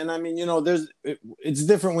challenge. And I mean, you know, it's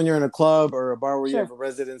different when you're in a club or a bar where you have a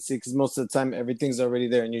residency, because most of the time everything's already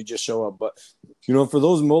there and you just show up. But, you know, for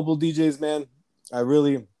those mobile DJs, man, I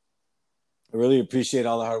really appreciate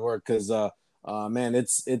all the hard work, because man,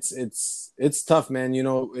 it's tough, man. You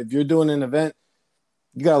know, if you're doing an event,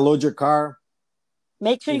 you gotta load your car.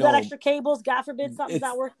 Make sure you got extra cables. God forbid something's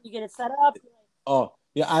not working, you get it set up. Oh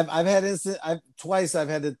yeah, I've had twice I've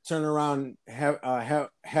had to turn around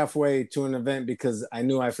halfway to an event because I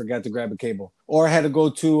knew I forgot to grab a cable, or I had to go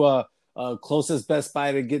to closest Best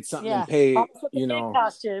Buy to get something and pay, you know,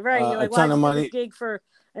 cost you, right? You're like, a ton of money. Gig for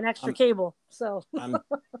an extra cable. So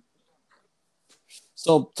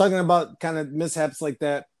so talking about kind of mishaps like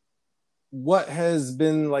that, what has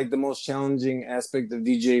been like the most challenging aspect of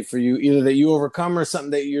DJ for you, either that you overcome or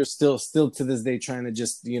something that you're still to this day trying to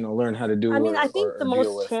just, learn how to do I mean, I think or the deal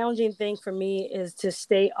most with? challenging thing for me is to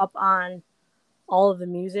stay up on all of the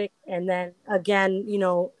music, and then again,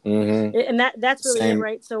 Mm-hmm. and that's really it, Same.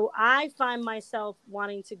 right? So I find myself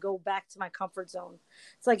wanting to go back to my comfort zone.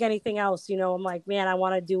 It's like anything else, I'm like, man, I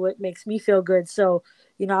want to do what makes me feel good. So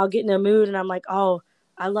I'll get in a mood and I'm like, oh,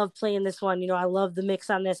 I love playing this one. I love the mix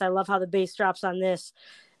on this. I love how the bass drops on this.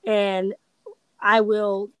 And I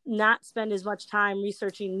will not spend as much time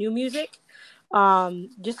researching new music,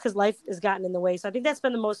 just because life has gotten in the way. So I think that's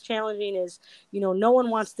been the most challenging is, no one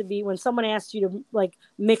wants to be, when someone asks you to like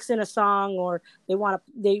mix in a song, or they want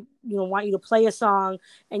you to play a song,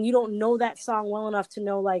 and you don't know that song well enough to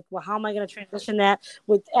know, like, well, how am I going to transition that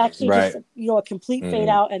with actually just, Right. a complete fade Mm-hmm.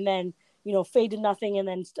 out, and then, fade to nothing, and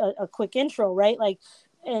then a quick intro, right? Like,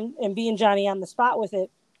 and being Johnny on the spot with it,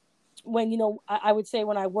 when I would say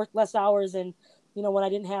when I worked less hours, and when I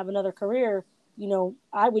didn't have another career,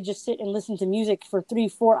 I would just sit and listen to music for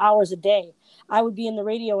 3-4 hours a day. I would be in the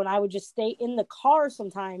radio, and I would just stay in the car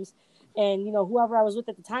sometimes, and whoever I was with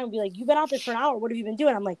at the time would be like, "You've been out there for an hour, what have you been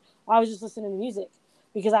doing?" I'm like, "I was just listening to music,"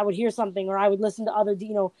 because I would hear something, or I would listen to other,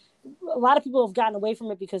 a lot of people have gotten away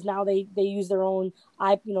from it because now they use their own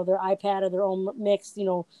their iPad or their own mix,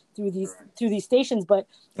 through these stations. But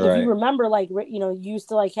if you Right. remember, like, you used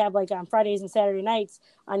to like have, like, on Fridays and Saturday nights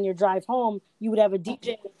on your drive home, you would have a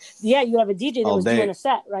DJ. Yeah, you would have a DJ that All was doing a day.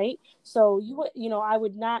 set, right? So I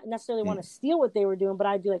would not necessarily want to steal what they were doing, but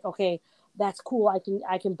I'd be like, okay, that's cool. I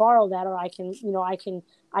can borrow that, or I can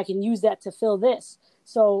use that to fill this.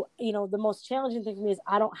 So the most challenging thing for me is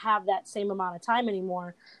I don't have that same amount of time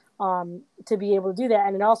anymore, to be able to do that.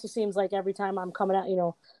 And it also seems like every time I'm coming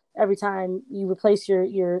out, every time you replace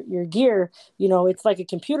your gear, it's like a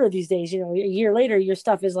computer these days. A year later, your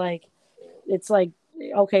stuff is like, it's like,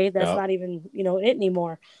 okay, that's Yep. not even it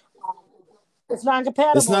anymore. Um, it's not It's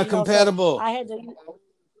compatible, not so compatible. I had to.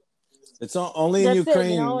 It's only in That's it,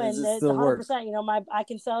 Ukraine does and it the still work. 100%, I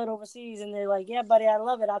can sell it overseas, and they're like, yeah, buddy, I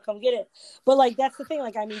love it. I'll come get it. But like, that's the thing.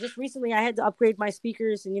 Like, I mean, just recently I had to upgrade my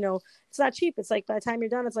speakers, and it's not cheap. It's like, by the time you're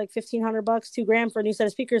done, it's like $1,500, $2,000 for a new set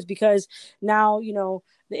of speakers, because now,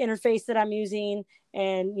 the interface that I'm using,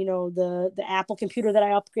 and the Apple computer that I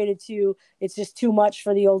upgraded to, it's just too much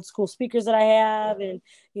for the old school speakers that I have. And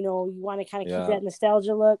you want to kind of keep Yeah. that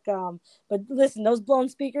nostalgia look. But listen, those blown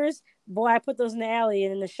speakers, boy, I put those in the alley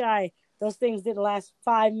and in the shy. Those things didn't last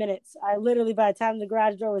 5 minutes. I literally, by the time the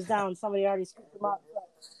garage door was down, somebody already scooped them up.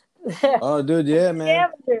 Oh, dude, yeah,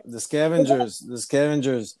 man. Scavengers. The But yeah, scavengers, the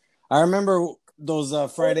scavengers. I remember those they're the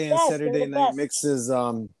Friday and best. They're Saturday the night best. mixes.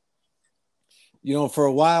 For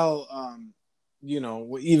a while,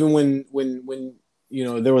 even when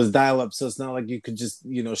there was dial up, so it's not like you could just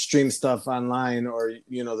stream stuff online, or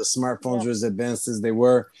the smartphones Yeah. were as advanced as they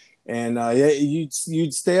were. And yeah,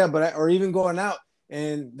 you'd stay up, or even going out.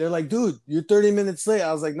 And they're like, dude, you're 30 minutes late.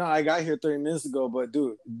 I was like, no, I got here 30 minutes ago, but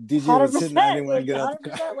dude, DJ Hundred was hitting. I percent, didn't want to like get out the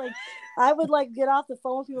car. 100%. Like, I would like get off the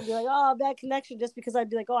phone. People would be like, "Oh, bad connection," just because I'd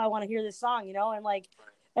be like, "Oh, I want to hear this song," and like,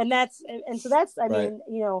 and so that's, I Right.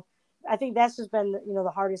 mean, I think that's just been the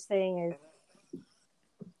hardest thing is.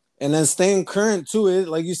 And then staying current too, it,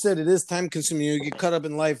 like you said, it is time consuming. You get caught up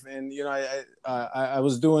in life. And I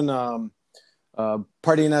was doing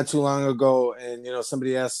party not too long ago, and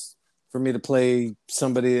somebody asked for me to play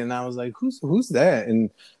somebody, and I was like, who's that? And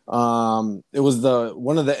it was the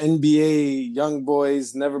one of the NBA young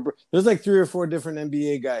boys. There's like 3 or 4 different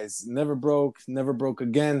NBA guys. Never broke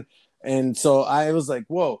again. And so I was like,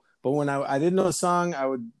 whoa. But when I didn't know the song, I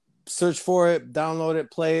would search for it, download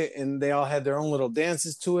it, play it, and they all had their own little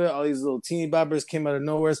dances to it. All these little teeny boppers came out of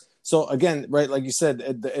nowhere. So again, right, like you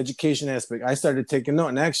said, the education aspect, I started taking note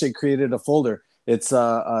and actually created a folder. It's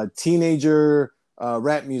a teenager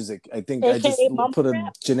rap music. I think I just AKA mumble put a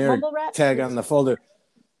rap, generic mumble rap. tag on the folder.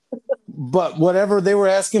 But whatever they were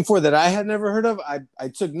asking for that I had never heard of, I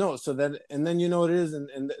took notes. So that, and then what it is,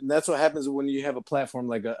 and that's what happens when you have a platform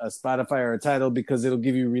like a Spotify or a Tidal, because it'll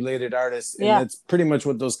give you related artists, and Yeah. that's pretty much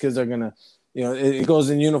what those kids are gonna, it goes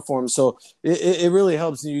in uniform. So it really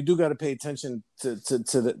helps, and you do got to pay attention to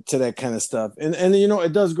that kind of stuff. And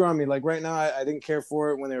it does grow on me. Like right now, I didn't care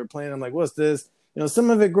for it when they were playing. I'm like, what's this? Some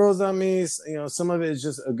of it grows on me. Some of it is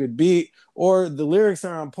just a good beat, or the lyrics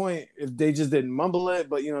are on point if they just didn't mumble it.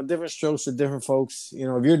 But different strokes for different folks.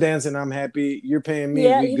 If you're dancing, I'm happy. You're paying me,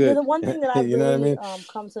 Yeah, we good. the one thing that I've You know what I really mean?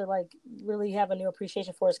 come to like really have a new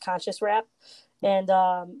appreciation for is conscious rap. And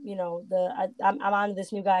I'm on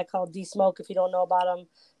this new guy called D Smoke. If you don't know about him,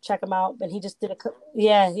 check him out. And he just did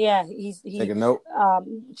yeah, Take a note.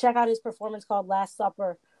 check out his performance called Last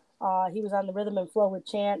Supper. He was on the Rhythm and Flow with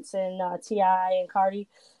Chance and T.I. and Cardi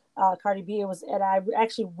B. And I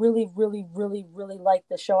actually really, really, really, really liked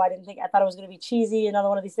the show. I thought it was going to be cheesy, another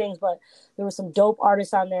one of these things, but there were some dope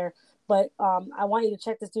artists on there. But I want you to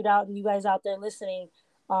check this dude out, and you guys out there listening.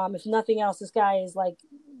 If nothing else, this guy is like,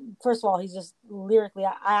 first of all, he's just lyrically,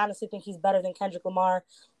 I honestly think he's better than Kendrick Lamar.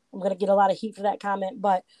 I'm going to get a lot of heat for that comment,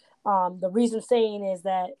 but the reason saying is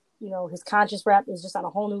that, his conscious rap is just on a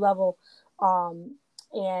whole new level.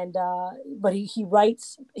 But he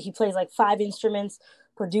writes, he plays like 5 instruments,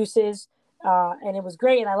 produces, and it was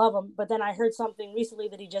great, and I love him. But then I heard something recently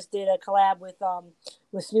that he just did a collab with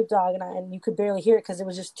Snoop Dogg, and you could barely hear it because it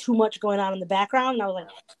was just too much going on in the background. And I was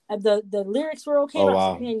like, the lyrics were okay, but I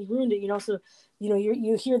was like, man, you ruined it, So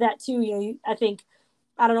you hear that too. I think,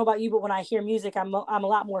 I don't know about you, but when I hear music, I'm a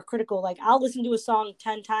lot more critical. Like, I'll listen to a song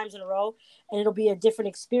 10 times in a row, and it'll be a different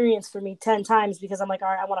experience for me 10 times because I'm like, all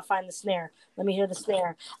right, I want to find the snare. Let me hear the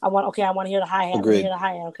snare. I want to hear the hi-hat. Let me hear the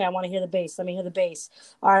hi-hat. Okay, I want to hear the bass. Let me hear the bass.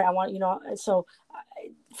 All right, I want, so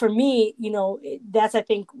for me, that's, I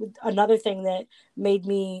think, another thing that made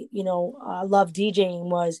me, love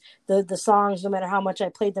DJing was the songs. No matter how much I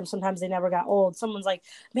played them, sometimes they never got old. Someone's like,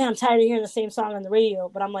 man, I'm tired of hearing the same song on the radio,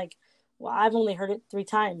 but I'm like, well, I've only heard it 3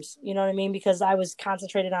 times, you know what I mean? Because I was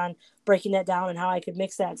concentrated on breaking that down and how I could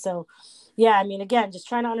mix that. So, yeah, I mean, again, just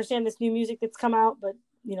trying to understand this new music that's come out, but,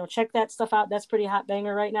 check that stuff out. That's pretty hot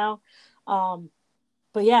banger right now.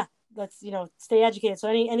 But yeah, let's, stay educated. So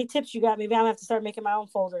any tips you got? Maybe I'm gonna have to start making my own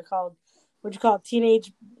folder called, what'd you call it?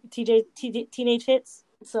 Teenage hits.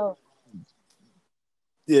 So.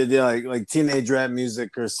 Yeah, like teenage rap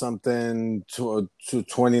music or something to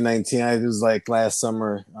 2019. It was like last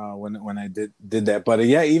summer when I did that. But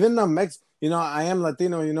yeah, even the I am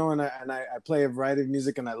Latino, and I play a variety of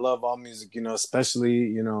music, and I love all music,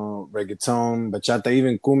 especially reggaeton, bachata,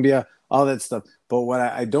 even cumbia, all that stuff. But what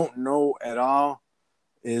I don't know at all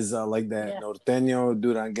is like that norteño,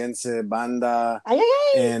 duranguense, banda,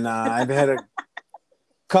 and I've had a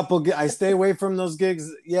couple. I stay away from those gigs.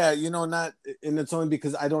 Yeah, not, and it's only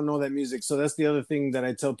because I don't know that music. So that's the other thing that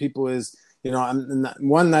I tell people is,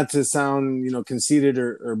 I'm not to sound, conceited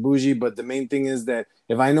or bougie, but the main thing is that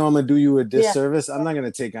if I know I'm gonna do you a disservice, I'm not gonna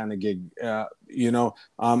take on a gig. I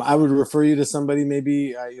would refer you to somebody.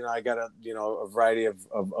 Maybe I got a variety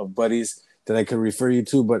of buddies that I could refer you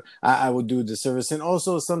to, but I would do a disservice. And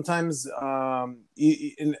also sometimes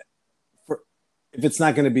if it's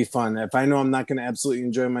not going to be fun, if I know I'm not going to absolutely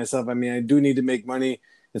enjoy myself, I mean, I do need to make money,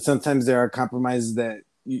 and sometimes there are compromises that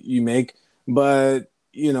you make, but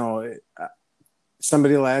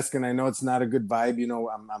somebody will ask, and I know it's not a good vibe.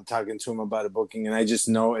 I'm talking to him about a booking, and I just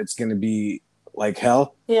know it's going to be like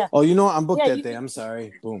hell. Yeah. Oh, I'm booked that day. I'm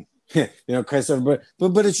sorry. Boom. Christ,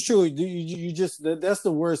 but it's true. You just that's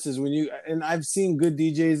the worst is when and I've seen good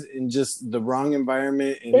DJs in just the wrong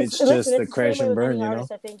environment, and it's just the crash and burn.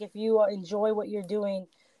 Artists, I think if you enjoy what you're doing,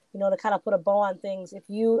 to kind of put a bow on things, if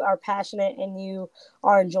you are passionate and you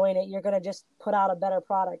are enjoying it, you're gonna just put out a better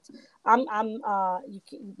product.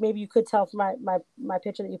 Maybe you could tell from my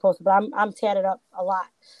picture that you posted, but I'm tatted up a lot.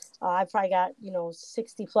 I've probably got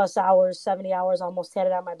 60 plus hours, 70 hours almost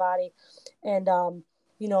tatted on my body, and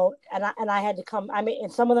and I had to come. I mean,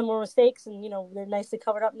 and some of them were mistakes, and they're nicely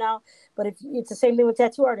covered up now. But if it's the same thing with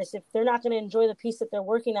tattoo artists, if they're not going to enjoy the piece that they're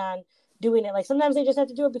working on, doing it, like sometimes they just have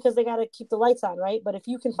to do it because they got to keep the lights on, right? But if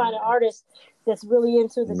you can find an artist that's really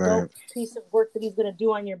into the dope piece of work that he's going to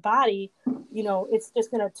do on your body, it's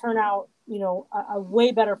just going to turn out, a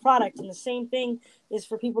way better product. And the same thing is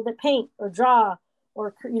for people that paint or draw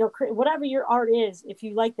or whatever your art is, if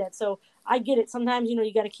you like that. So I get it. Sometimes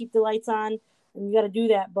you got to keep the lights on. And you got to do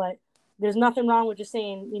that, but there's nothing wrong with just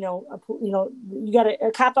saying, you got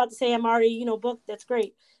to cop out to say I'm already, booked. That's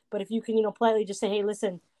great. But if you can, politely just say, hey,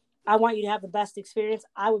 listen, I want you to have the best experience.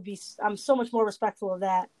 I'm so much more respectful of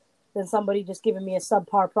that than somebody just giving me a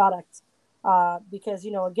subpar product. Because,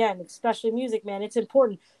 again, especially music, man, it's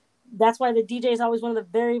important. That's why the DJ is always one of the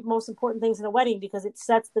very most important things in a wedding, because it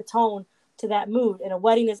sets the tone to that mood. And a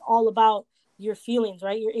wedding is all about your feelings,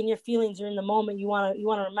 right? You're in your feelings. You're in the moment. You want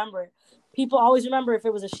to remember it. People always remember if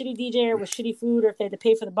it was a shitty DJ or with shitty food or if they had to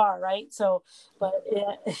pay for the bar, right? So, but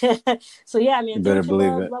yeah. So yeah, I mean, you better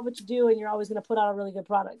believe it. Love what you do, and you're always going to put out a really good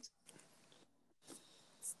product.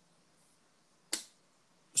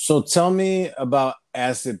 So tell me about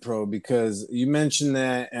Acid Pro, because you mentioned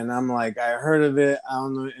that, and I'm like, I heard of it. I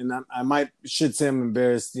don't know, and I should say I'm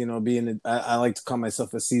embarrassed, I like to call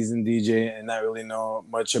myself a seasoned DJ and not really know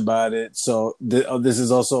much about it. So this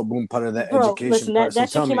is also part of that education listen, part. That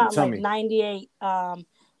so came out in like 98.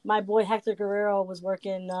 My boy Hector Guerrero was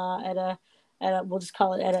working at we'll just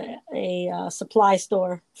call it at a supply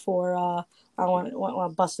store for I want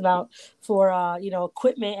to bust him out for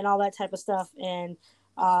equipment and all that type of stuff. And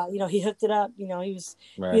he hooked it up. He was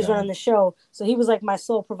running the show, so he was like my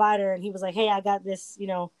sole provider. And he was like, "Hey, I got this,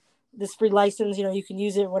 this free license. You can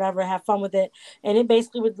use it, whatever. Have fun with it." And it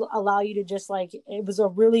basically would allow you to just like, it was a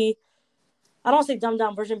really, I don't say dumbed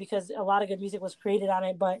down version because a lot of good music was created on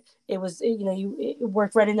it, but it was, it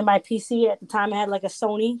worked right into my PC. At the time I had like a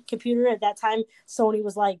Sony computer. At that time, Sony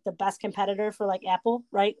was like the best competitor for like Apple,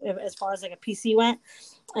 right? As far as like a PC went.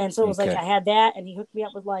 And so it was like, I had that, and he hooked me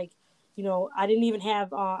up with like, I didn't even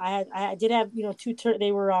have, I did have,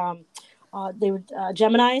 they were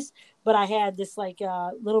Geminis, but I had this like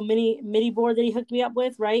little MIDI board that he hooked me up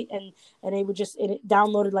with, right? And it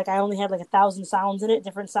downloaded, like I only had like 1,000 sounds in it,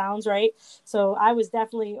 different sounds, right? So I was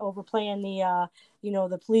definitely overplaying the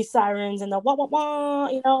the police sirens and the wah wah wah,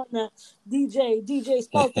 and the DJ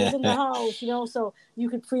Sparkles in the house, so you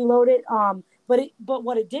could preload it. But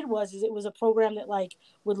what it did was it was a program that like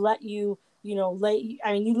would let you, you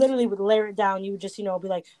literally would layer it down. You would just, be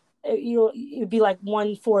like, it would be like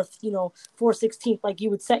 1/4, 4/16. Like you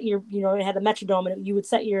would set your, it had a metronome, and you would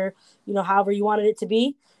set your, however you wanted it to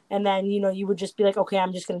be. And then, you would just be like, okay,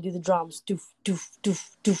 I'm just going to do the drums. Doof, doof,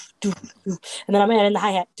 doof, doof, doof, doof. And then I'm adding the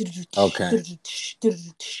hi-hat. Okay.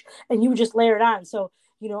 And you would just layer it on. So,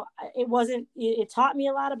 it taught me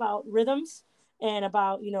a lot about rhythms and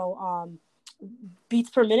about, beats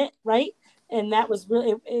per minute, right? And that was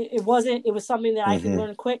really, it was something that I could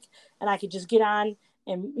learn quick, and I could just get on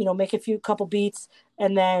and, make a couple beats.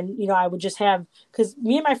 And then, I would just have, because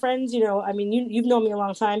me and my friends, you've known me a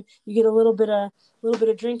long time. You get a little bit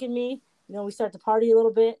of drink in me, we start to party a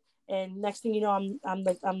little bit. And next thing you know, I'm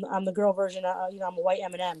the girl version. I'm a white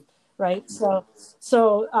M&M, right? So,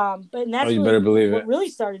 but and that's what really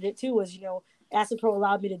started it too, was, Acid Pro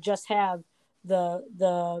allowed me to just have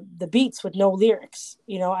the beats with no lyrics.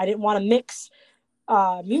 I didn't want to mix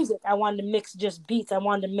music. I wanted to mix just beats. I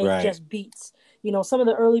wanted to make just beats. Some of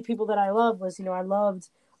the early people that I loved was,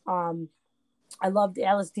 I loved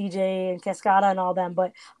Alice DJ and Cascada and all them,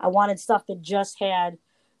 but I wanted stuff that just had,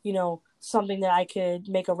 something that I could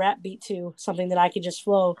make a rap beat to, something that I could just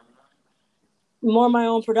flow. More my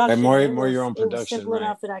own production. More your own production. It was simple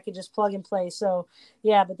enough that I could just plug and play. So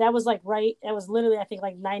yeah, but that was like that was literally, I think,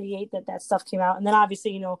 like 98 that stuff came out. And then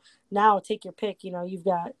obviously, now take your pick. You've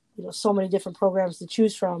got so many different programs to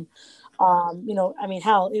choose from.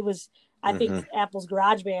 Hell, it was. I think Apple's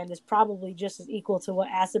GarageBand is probably just as equal to what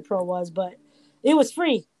Acid Pro was, but it was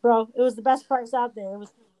free, bro. It was the best price out there. It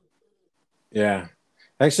was. Yeah,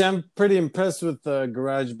 actually, I'm pretty impressed with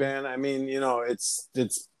GarageBand. I mean, it's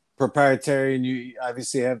proprietary, and you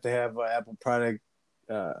obviously have to have an Apple product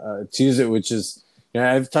to use it, which is,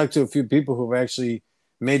 I've talked to a few people who've actually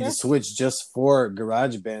made the switch just for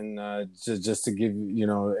GarageBand, just to give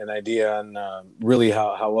an idea on really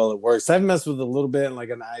how well it works. I've messed with it a little bit on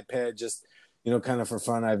like an iPad, just kind of for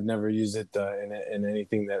fun. I've never used it in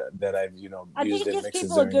anything that I've I used. think it gives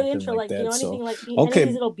people a good intro, like that. Anything like any of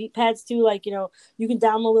these little beat pads too. Like you can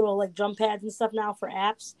download little like drum pads and stuff now for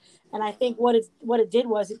apps. And I think what it did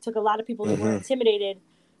was it took a lot of people that were intimidated,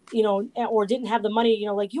 or didn't have the money,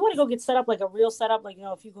 like you want to go get set up like a real setup. Like,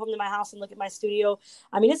 if you come to my house and look at my studio,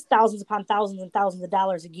 I mean, it's thousands upon thousands and thousands of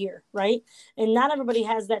dollars a year. Right. And not everybody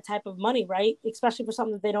has that type of money, right? Especially for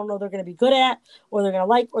something that they don't know they're going to be good at, or they're going to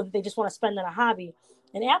like, or that they just want to spend on a hobby.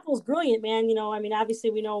 And Apple's brilliant, man.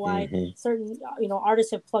 Obviously we know why certain,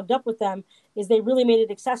 artists have plugged up with them, is they really made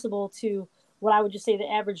it accessible to what I would just say the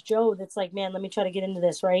average Joe that's like, man, let me try to get into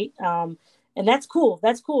this. Right. And that's cool.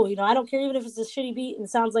 That's cool. I don't care even if it's a shitty beat and it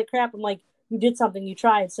sounds like crap. I'm like, you did something, you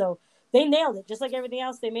tried. So they nailed it. Just like everything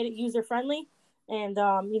else, they made it user friendly. And,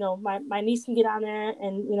 my niece can get on there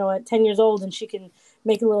and, at 10 years old, and she can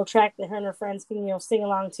make a little track that her and her friends can, sing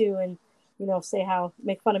along to, and,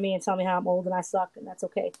 make fun of me and tell me how I'm old and I suck, and that's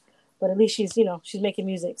okay. But at least she's making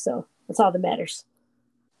music. So that's all that matters.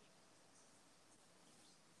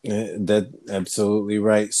 That absolutely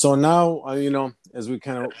right. So now, as we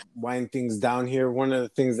kind of wind things down here, one of the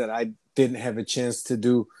things that I didn't have a chance to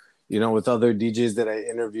do, with other DJs that I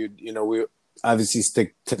interviewed, we obviously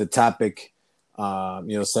stick to the topic,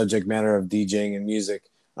 subject matter of DJing and music.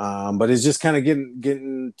 But it's just kind of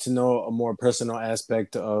getting to know a more personal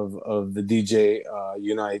aspect of the DJ.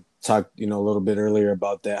 I talked, a little bit earlier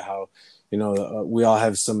about that, how, we all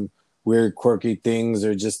have some weird, quirky things,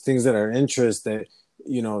 or just things that are interest that,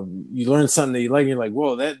 you learn something that you like, and you're like,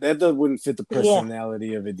 whoa, that wouldn't fit the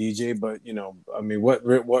personality of a DJ, but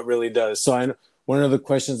what really does. So one of the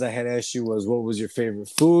questions I had asked you was, what was your favorite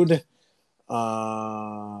food?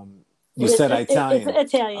 You said It's Italian,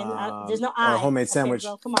 Italian. There's no or I. homemade Okay, sandwich.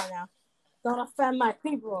 bro. Come on now. Don't offend my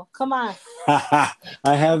people. Come on. I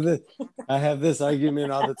have this. I have this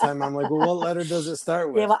argument all the time. I'm like, well, what letter does it start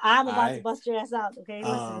Yeah, with? well, I'm about to I. bust your ass out. Okay,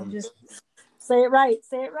 listen, just say it right.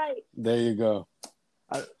 Say it right. There you go.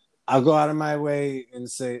 I'll go out of my way and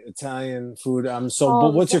say Italian food. But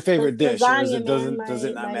Oh, what's your favorite dish, or is lasagna, it man. does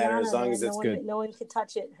it not My matter as Nana, long as man. it's good? No one could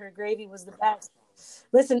touch it. Her gravy was the best.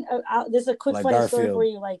 Listen, this is a quick Like funny story for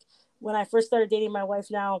Garfield. you. Like when I first started dating my wife,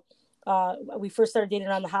 now, we first started dating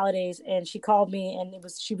around the holidays, and she called me, and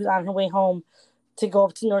she was on her way home to go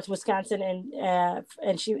up to North Wisconsin,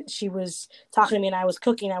 and she was talking to me, and I was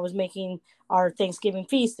cooking. I was making our Thanksgiving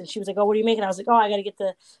feast, and she was like, "Oh, what are you making?" I was like, "Oh, I got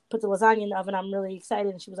to put the lasagna in the oven. I'm really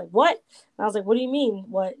excited." And she was like, "What?" And I was like, "What do you mean?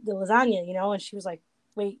 What, the lasagna? You know?" And she was like,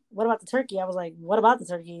 "Wait, what about the turkey?" I was like, "What about the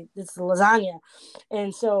turkey? It's the lasagna."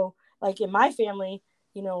 And so, like in my family,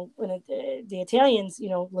 the Italians,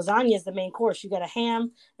 lasagna is the main course. You got a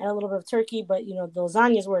ham and a little bit of turkey, but the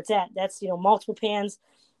lasagna is where it's at. That's multiple pans,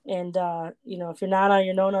 and if you're not on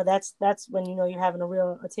your nona, that's when you're having a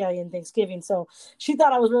real Italian Thanksgiving. So she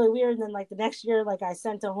thought I was really weird, and then like the next year, like I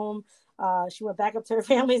sent her home. She went back up to her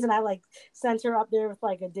families, and I like sent her up there with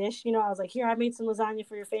like a dish. I was like, "Here, I made some lasagna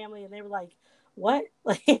for your family," and they were like, "What?"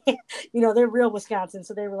 Like, they're real Wisconsin,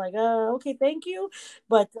 so they were like, okay, thank you."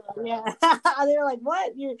 But yeah, they were like,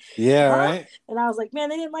 "What? You're, Yeah, huh?" right. And I was like, "Man,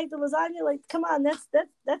 they didn't like the lasagna. Like, come on, that's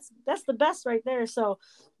the best right there." So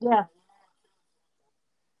yeah.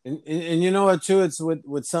 And you know what too? It's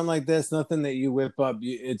with something like this, nothing that you whip up.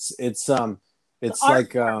 The It's art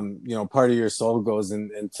like form. part of your soul goes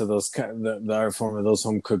into those the art form of those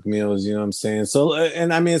home cooked meals. You know what I'm saying? So,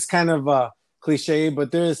 and I mean, it's kind of cliche,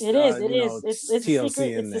 but there's It is. It is. It's a secret.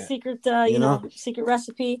 TLC in It's the that. secret. You know? Secret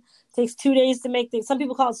recipe. Takes 2 days to make. Some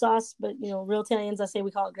people call it sauce, but real Italians, I say we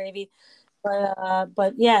call it gravy.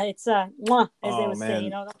 But yeah, it's mwah, as they Oh would say. man,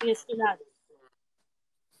 Don't be a skew.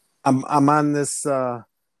 I'm on this.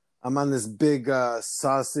 I'm on this big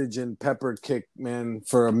sausage and pepper kick, man,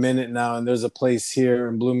 for a minute now. And there's a place here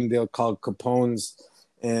in Bloomingdale called Capone's.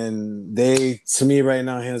 And they, to me, right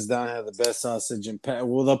now, hands down, have the best sausage and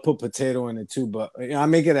well, they'll put potato in it too. But I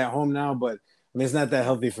make it at home now. But I mean, it's not that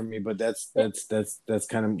healthy for me. But that's kind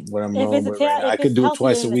of what I'm If rolling it's with right now. If I could it's do it healthy, it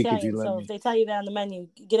twice a ain't week if Italian. you let So if me. they tell you that on the menu,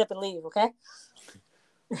 get up and leave. Okay.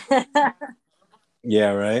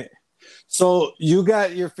 Yeah, right. So you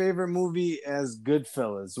got your favorite movie as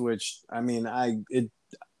Goodfellas, which I mean,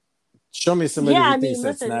 show me somebody Yeah, who I thinks mean,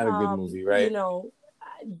 that's listen. not a good movie, right?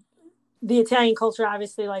 The Italian culture,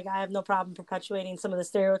 obviously, like I have no problem perpetuating some of the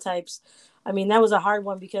stereotypes. I mean, that was a hard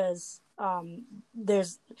one because I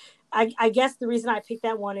guess the reason I picked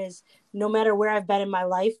that one is no matter where I've been in my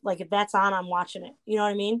life, like if that's on, I'm watching it. You know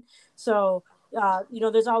what I mean? So,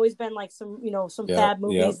 there's always been like some Yep, fab yep.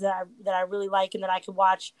 movies that I really like and that I could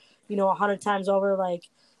watch, 100 times over. Like,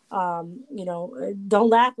 Don't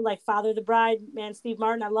Laugh, like Father of the Bride, man, Steve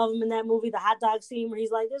Martin. I love him in that movie. The hot dog scene where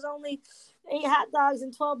he's like, "There's only 8 hot dogs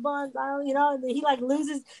and 12 buns." I don't, and he like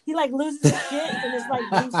loses his shit in this like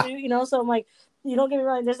blue suit, So I'm like, you don't get me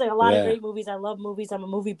wrong. There's like a lot of Yeah. great movies. I love movies. I'm a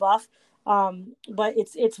movie buff. But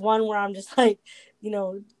it's one where I'm just like,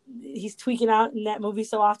 he's tweaking out in that movie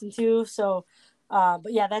so often too. So,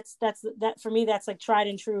 but yeah, that for me. That's like tried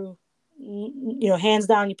and true. Hands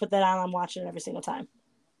down. You put that on, I'm watching it every single time.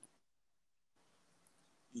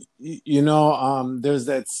 There's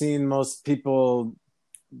that scene most people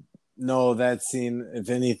know that scene, if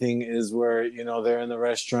anything, is where, they're in the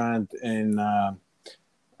restaurant and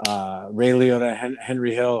Ray Liotta,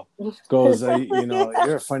 Henry Hill goes,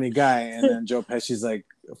 "You're a funny guy." And then Joe Pesci's like,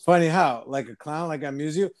 "Funny how? Like a clown? Like I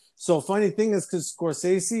amuse you?" So funny thing is because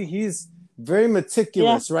Scorsese, he's very Yeah.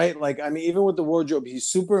 meticulous, right? Like, I mean, even with the wardrobe, he's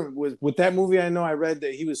super, with that movie, I know I read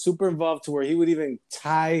that he was super involved to where he would even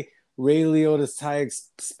tie Ray Liotta's tie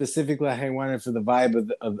specifically how he wanted for the vibe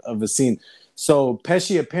of the scene. So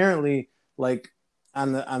Pesci apparently, like,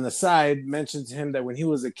 on the side, mentioned to him that when he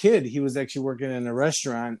was a kid, he was actually working in a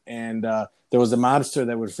restaurant, and there was a mobster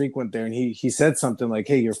that would frequent there, and he said something like,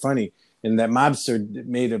 "Hey, you're funny," and that mobster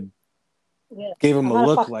gave him I'm a not a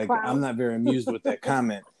look fucking like, "I'm clown. not very amused with that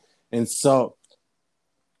comment," and so.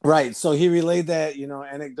 Right. So he relayed that,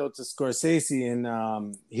 anecdote to Scorsese,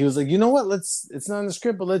 and he was like, "You know what? It's not in the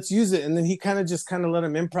script, but let's use it." And then he kind of let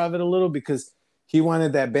him improv it a little because he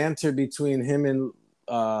wanted that banter between him and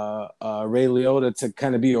Ray Liotta to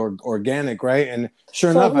kind of be organic, right? And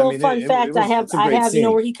sure So a enough, I little mean, fun fact, it's a great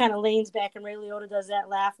scene. where he kind of leans back and Ray Liotta does that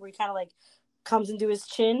laugh where he kind of like comes into his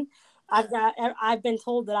chin. I've been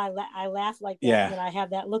told that I laugh like that, Yeah. and that I have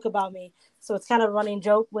that look about me. So it's kind of a running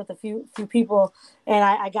joke with a few people, and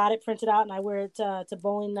I got it printed out, and I wear it to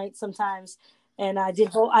bowling night sometimes. And I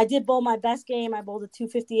did bowl my best game. I bowled a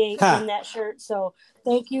 258 in Ha. that shirt. So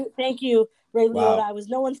thank you, Ray Liotta. Wow. I was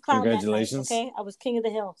no one's clown that night. Congratulations. Okay, I was king of the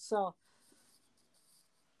hill. So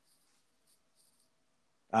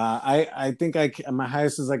I think my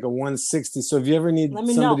highest is like a 160. So if you ever need let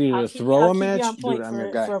me know. somebody to throw I'll a keep you match, on dude, point I'm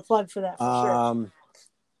your guy. for a plug for that for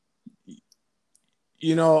sure.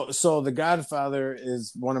 You know, so The Godfather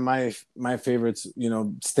is one of my favorites. You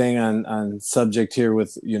know, staying on subject here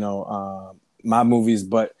with mob movies,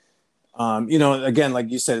 but you know, again, like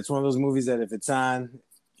you said, it's one of those movies that if it's on,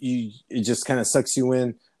 it just kind of sucks you in.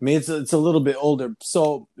 I mean, it's a little bit older.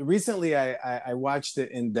 So recently, I watched it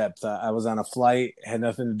in depth. I was on a flight, had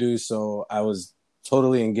nothing to do, so I was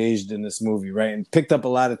totally engaged in this movie, right? And picked up a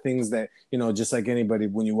lot of things that, you know, just like anybody,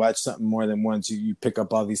 when you watch something more than once, you pick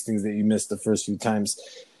up all these things that you missed the first few times.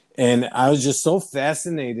 And I was just so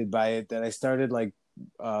fascinated by it that I started like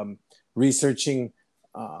researching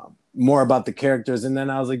more about the characters. And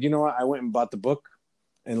then I was like, you know what? I went and bought the book.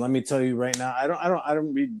 And let me tell you right now, I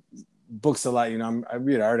don't read books a lot. You know, I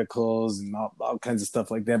read articles and all kinds of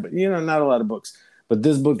stuff like that, but you know, not a lot of books. But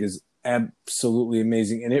this book is absolutely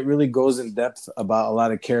amazing, and it really goes in depth about a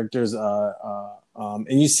lot of characters. And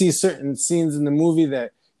you see certain scenes in the movie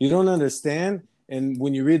that you don't understand, and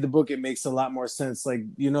when you read the book, it makes a lot more sense. Like,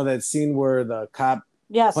 you know, that scene where the cop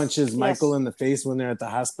punches Michael in the face when they're at the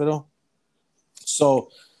hospital. So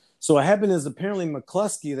what happened is apparently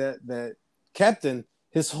McCluskey, that captain,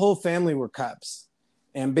 his whole family were cops,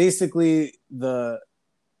 and basically the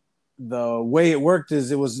way it worked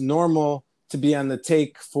is it was normal to be on the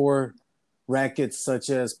take for rackets such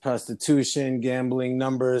as prostitution, gambling,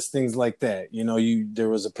 numbers, things like that. You know, there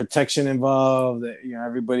was a protection involved. You know,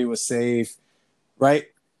 everybody was safe, right?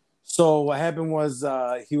 So what happened was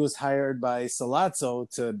he was hired by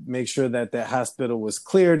Sollozzo to make sure that hospital was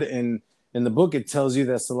cleared. And in the book, it tells you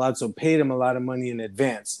that Sollozzo paid him a lot of money in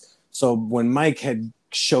advance. So when Mike had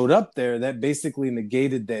showed up there, that basically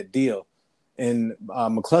negated that deal. And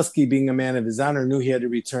McCluskey, being a man of his honor, knew he had to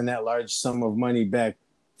return that large sum of money back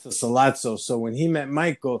to Sollozzo. So when he met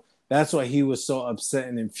Michael, that's why he was so upset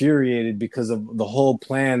and infuriated, because of the whole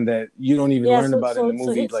plan that you don't even learn about in the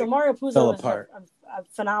movie. So Mario Puzo is a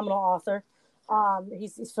phenomenal author.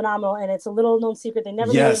 He's phenomenal, and it's a little known secret. They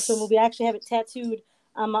never made it into a movie. I actually have it tattooed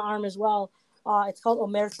on my arm as well. It's called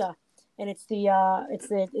Omerta, and it's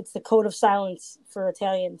the code of silence for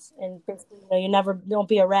Italians. And basically, you know, don't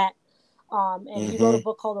be a rat. And he wrote a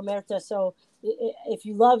book called Omerta. So if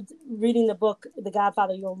you loved reading the book The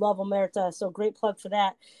Godfather, you'll love Omerta. So great plug for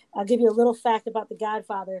that. I'll give you a little fact about The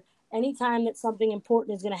Godfather. Anytime that something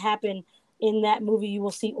important is going to happen in that movie, you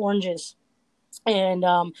will see oranges. And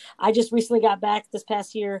I just recently got back this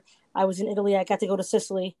past year. I was in Italy. I got to go to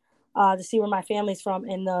Sicily to see where my family's from,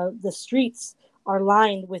 and the streets are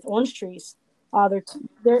lined with orange trees.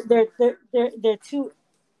 They're too.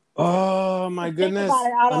 Oh my goodness!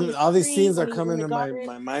 All these scenes are coming to my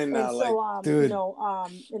mind now. And so, like, dude, you know,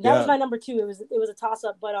 and that was my number 2. It was a toss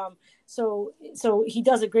up, but so he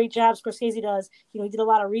does a great job. Scorsese does. You know, he did a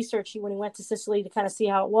lot of research when he went to Sicily to kind of see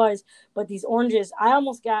how it was. But these oranges, I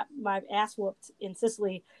almost got my ass whooped in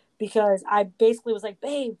Sicily, because I basically was like,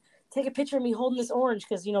 "Babe, take a picture of me holding this orange,"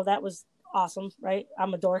 because you know that was awesome, right?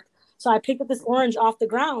 I'm a dork. So I picked up this orange off the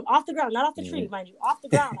ground, not off the tree, mind you, off the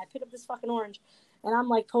ground. I picked up this fucking orange. And I'm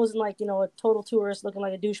like posing like, you know, a total tourist looking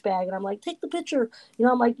like a douchebag. And I'm like, take the picture. You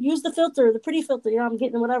know, I'm like, use the filter, the pretty filter. You know, I'm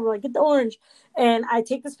getting whatever, like, get the orange. And I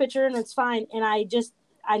take this picture and it's fine. And I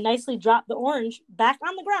nicely drop the orange back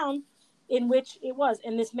on the ground in which it was.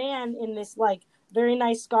 And this man in this like very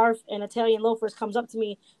nice scarf and Italian loafers comes up to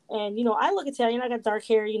me. And, you know, I look Italian. I got dark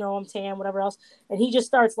hair, you know, I'm tan, whatever else. And he just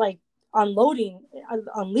starts like unleashing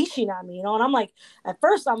on me, you know. And I'm like, at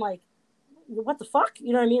first I'm like, what the fuck?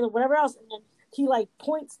 You know what I mean? Whatever else. And then he like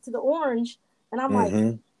points to the orange, and I'm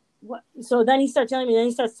like, what? So then he starts telling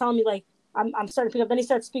me, like, I'm starting to pick up. Then he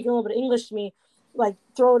starts speaking a little bit of English to me, like,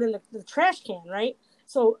 throw it in the trash can, right?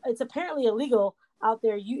 So it's apparently illegal out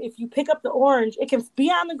there. If you pick up the orange, it can be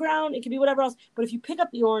on the ground, it can be whatever else, but if you pick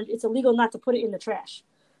up the orange, it's illegal not to put it in the trash.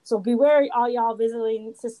 So beware, all y'all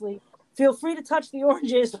visiting Sicily. Feel free to touch the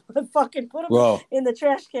oranges, but fucking put them in the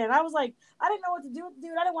trash can. I was like, I didn't know what to do with the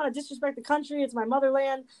dude. I didn't want to disrespect the country. It's my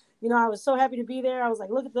motherland. You know, I was so happy to be there. I was like,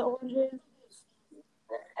 look at the oranges.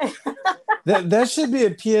 that should be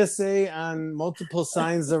a PSA on multiple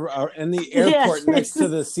signs in the airport next to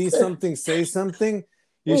the "see something, say something."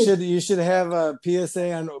 You should have a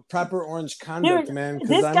PSA on proper orange conduct, Dude, man. Because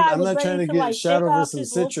this guy I'm was not trying ready to to get like shot take over off some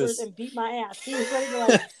his loafers citrus. and beat my ass. He was ready to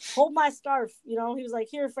like hold my scarf. You know, he was like,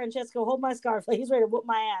 "Here, Francesco, hold my scarf." Like he's ready to whoop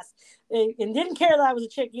my ass, and didn't care that I was a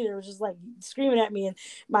chick either. It was just like screaming at me. And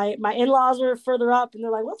my in laws were further up, and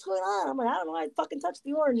they're like, "What's going on?" I'm like, "I don't know. I fucking touched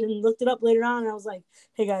the orange," and looked it up later on, and I was like,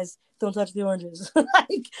 "Hey guys, don't touch the oranges."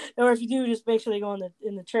 Like, or if you do, just make sure they go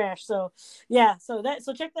in the trash. So yeah, so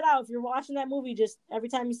check that out. If you're watching that movie, just every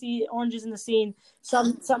time you see oranges in the scene,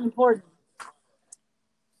 something important.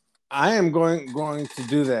 I am going to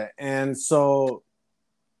do that, and so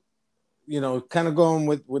kind of going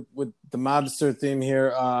with the mobster theme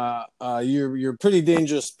here. You're a pretty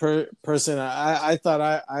dangerous person. I thought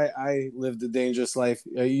I lived a dangerous life.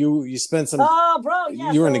 You spent some. Oh, bro,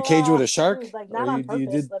 yeah. You were in a So, cage with a shark, dude, like or not on you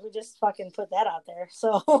purpose. did. Let me just fucking put that out there.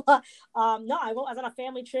 So, no, I was on a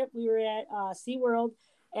family trip. We were at SeaWorld,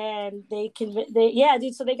 and yeah,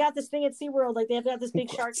 dude. So they got this thing at SeaWorld. Like they have got this big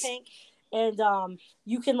shark tank, and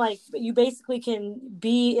you basically can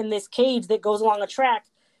be in this cage that goes along a track.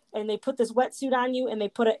 And they put this wetsuit on you, and they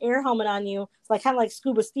put an air helmet on you. It's like kind of like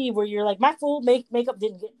Scuba Steve, where you're like, my full makeup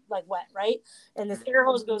didn't get like wet, right? And this air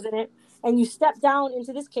hose goes in it, and you step down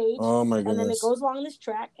into this cage, Oh my and then it goodness. goes along this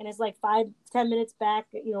track, and it's like 5-10 minutes back,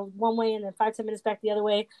 one way, and then 5-10 minutes back the other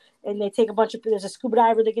way. And they take there's a scuba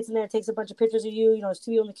diver that gets in there and takes a bunch of pictures of you. It's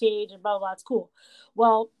 2 in the cage and blah, blah, blah. It's cool.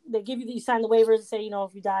 Well, they give you sign the waivers and say,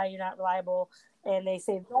 if you die, you're not reliable. And they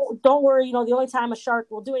say, don't worry, the only time a shark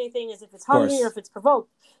will do anything is if it's hungry or if it's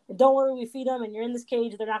provoked. And don't worry, we feed them, and you're in this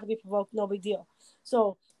cage. They're not going to be provoked. No big deal.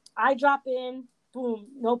 So I drop in, boom,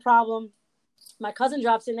 no problem. My cousin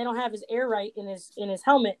drops in. They don't have his air right in his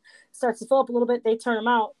helmet. Starts to fill up a little bit. They turn him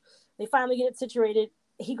out. They finally get it situated.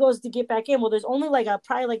 He goes to get back in. Well, there's only maybe a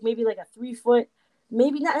 3-foot,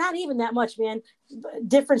 maybe not even that much, man,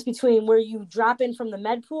 difference between where you drop in from the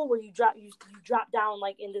med pool, where you drop down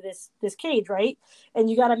like into this cage, right? And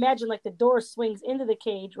you got to imagine like the door swings into the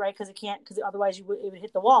cage, right? Because otherwise it would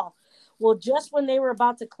hit the wall. Well, just when they were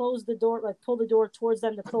about to close the door, like pull the door towards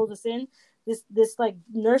them to close us in, this like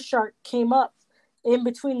nurse shark came up in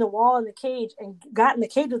between the wall and the cage and got in the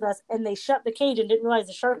cage with us, and they shut the cage and didn't realize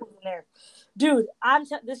the shark was in there. Dude,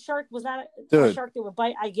 this shark was not a shark that would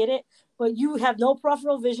bite. I get it, but you have no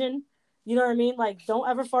peripheral vision. You know what I mean? Like, don't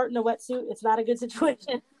ever fart in a wetsuit. It's not a good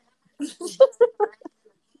situation. It's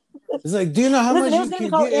like, do you know how much you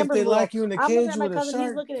can get if they lock you in a cage with a shark? I'm looking at my cousin.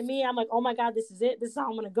 He's looking at me. I'm like, oh my God, this is it. This is how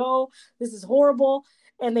I'm going to go. This is horrible.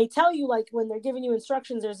 And they tell you, like, when they're giving you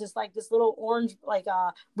instructions, there's this little orange, like,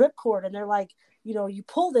 ripcord. And they're like, you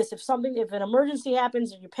pull this if an emergency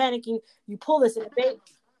happens or you're panicking, you pull this and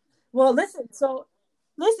well, listen.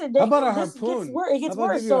 How about a harpoon? It gets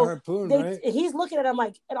worse. So right? He's looking at him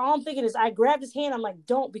like, and all I'm thinking is, I grabbed his hand. I'm like,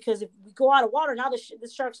 don't, because if we go out of water, now this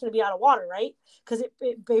shark's going to be out of water, right? Because it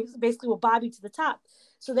basically will bob you to the top.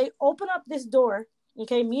 So they open up this door.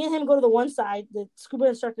 Okay, me and him go to the one side. The scuba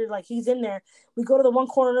instructor, like, he's in there. We go to the one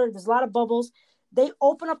corner. There's a lot of bubbles. They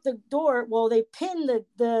open up the door. Well, they pin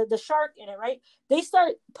the shark in it, right? They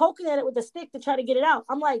start poking at it with a stick to try to get it out.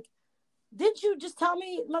 I'm like, did you just tell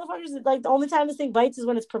me, motherfuckers, that, like, the only time this thing bites is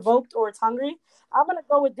when it's provoked or it's hungry? I'm going to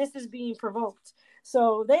go with this as being provoked.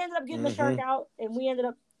 So they ended up getting the shark out, and we ended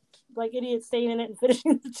up like idiots staying in it and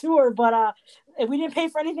finishing the tour. But we didn't pay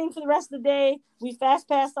for anything for the rest of the day. We fast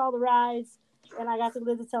passed all the rides, and I got to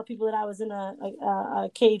live to tell people that I was in a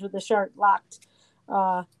cage with the shark locked.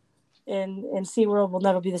 And SeaWorld will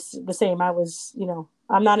never be the same.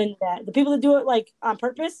 I'm not into that. The people that do it like on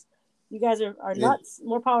purpose, you guys are nuts.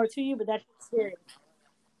 More power to you, but that's scary.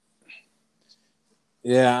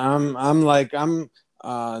 Yeah, I'm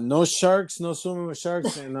no sharks, no swimming with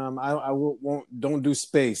sharks, and don't do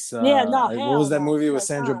space. Yeah, no. What was that movie with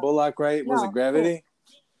Sandra Bullock? Right? Was it Gravity? Cool.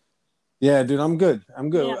 Yeah, dude, I'm good.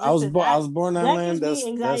 Yeah, I was born on land. That's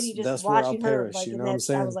where I'll perish. Like, you know what I'm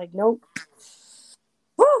saying? I was like, nope.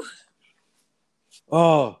 Woo!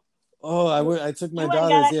 I took my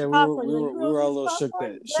daughters. Yeah, we were all a little shook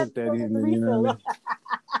that evening. You know what I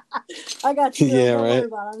mean? I got you. Yeah, don't worry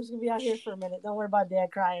about it. I'm just gonna be out here for a minute. Don't worry about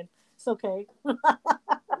Dad crying. It's okay.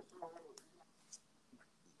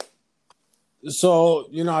 So,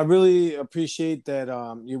 I really appreciate that.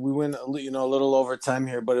 We went, a little over time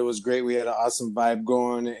here, but it was great. We had an awesome vibe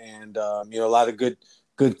going, and a lot of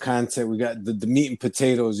good content. We got the meat and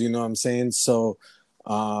potatoes. You know what I'm saying? So,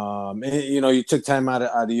 and, you took time out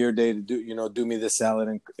of your day to do me this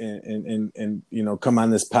salad and come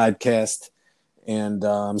on this podcast. And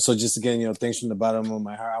so just again, thanks from the bottom of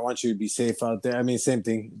my heart. I want you to be safe out there. I mean, same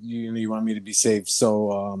thing. You want me to be safe.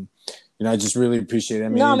 So, I just really appreciate it. I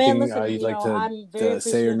mean, anything you'd like to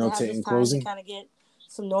say or notate in closing? To kind of get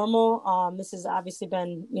some normal. This has obviously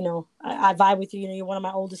been, I vibe with you. You're one of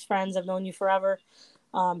my oldest friends. I've known you forever.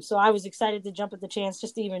 So I was excited to jump at the chance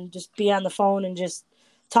just to even just be on the phone and just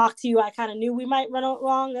talk to you. I kind of knew we might run out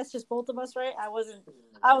long. That's just both of us, right? I was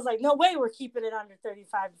like, no way we're keeping it under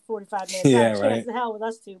 35 to 45 minutes. Yeah, chance right. to hell with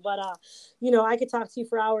us two. But, I could talk to you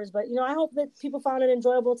for hours. But, I hope that people found it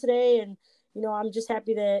enjoyable today. And, I'm just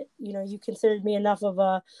happy that, you considered me enough of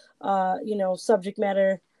a, subject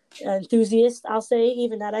matter enthusiast, I'll say,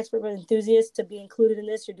 even not expert, but enthusiast to be included in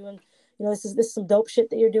this. You're doing, this is some dope shit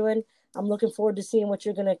that you're doing. I'm looking forward to seeing what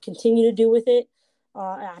you're going to continue to do with it.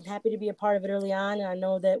 I'm happy to be a part of it early on. And I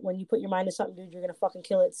know that when you put your mind to something, dude, you're going to fucking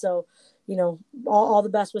kill it. So, all the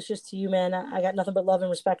best wishes to you, man. I got nothing but love and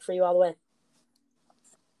respect for you all the way.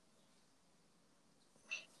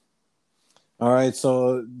 All right.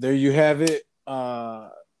 So there you have it.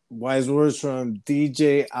 Wise words from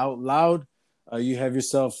DJ Out Loud. You have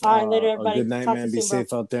yourself all right, later, everybody. A good night, man. Be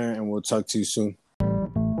safe out there, and we'll talk to you soon.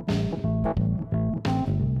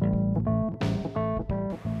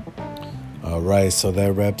 All right, so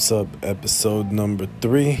that wraps up episode number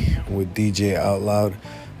 3 with DJ Out Loud.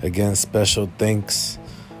 Again, special thanks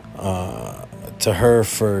to her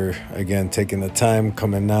for, again, taking the time,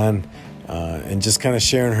 coming on, and just kind of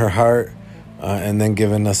sharing her heart, and then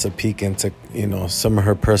giving us a peek into, some of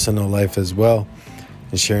her personal life as well,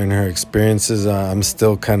 and sharing her experiences. I'm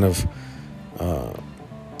still kind of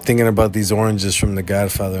thinking about these oranges from The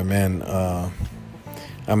Godfather, man.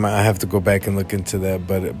 I have to go back and look into that,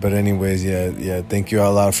 but anyways, yeah. Thank you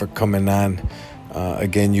all out for coming on.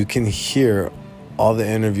 Again, you can hear all the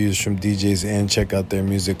interviews from DJs and check out their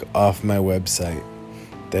music off my website.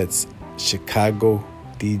 That's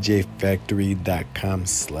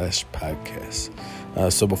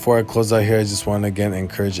chicagodjfactory.com/podcast. So before I close out here, I just want to again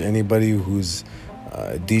encourage anybody who's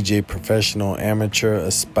DJ professional, amateur,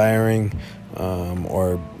 aspiring,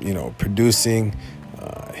 or producing.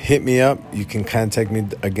 Hit me up. You can contact me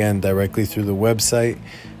again directly through the website.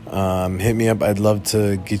 Hit me up. I'd love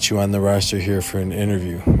to get you on the roster here for an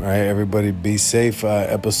interview. All right, everybody, be safe.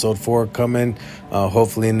 Episode 4 coming,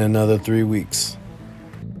 hopefully in another 3 weeks.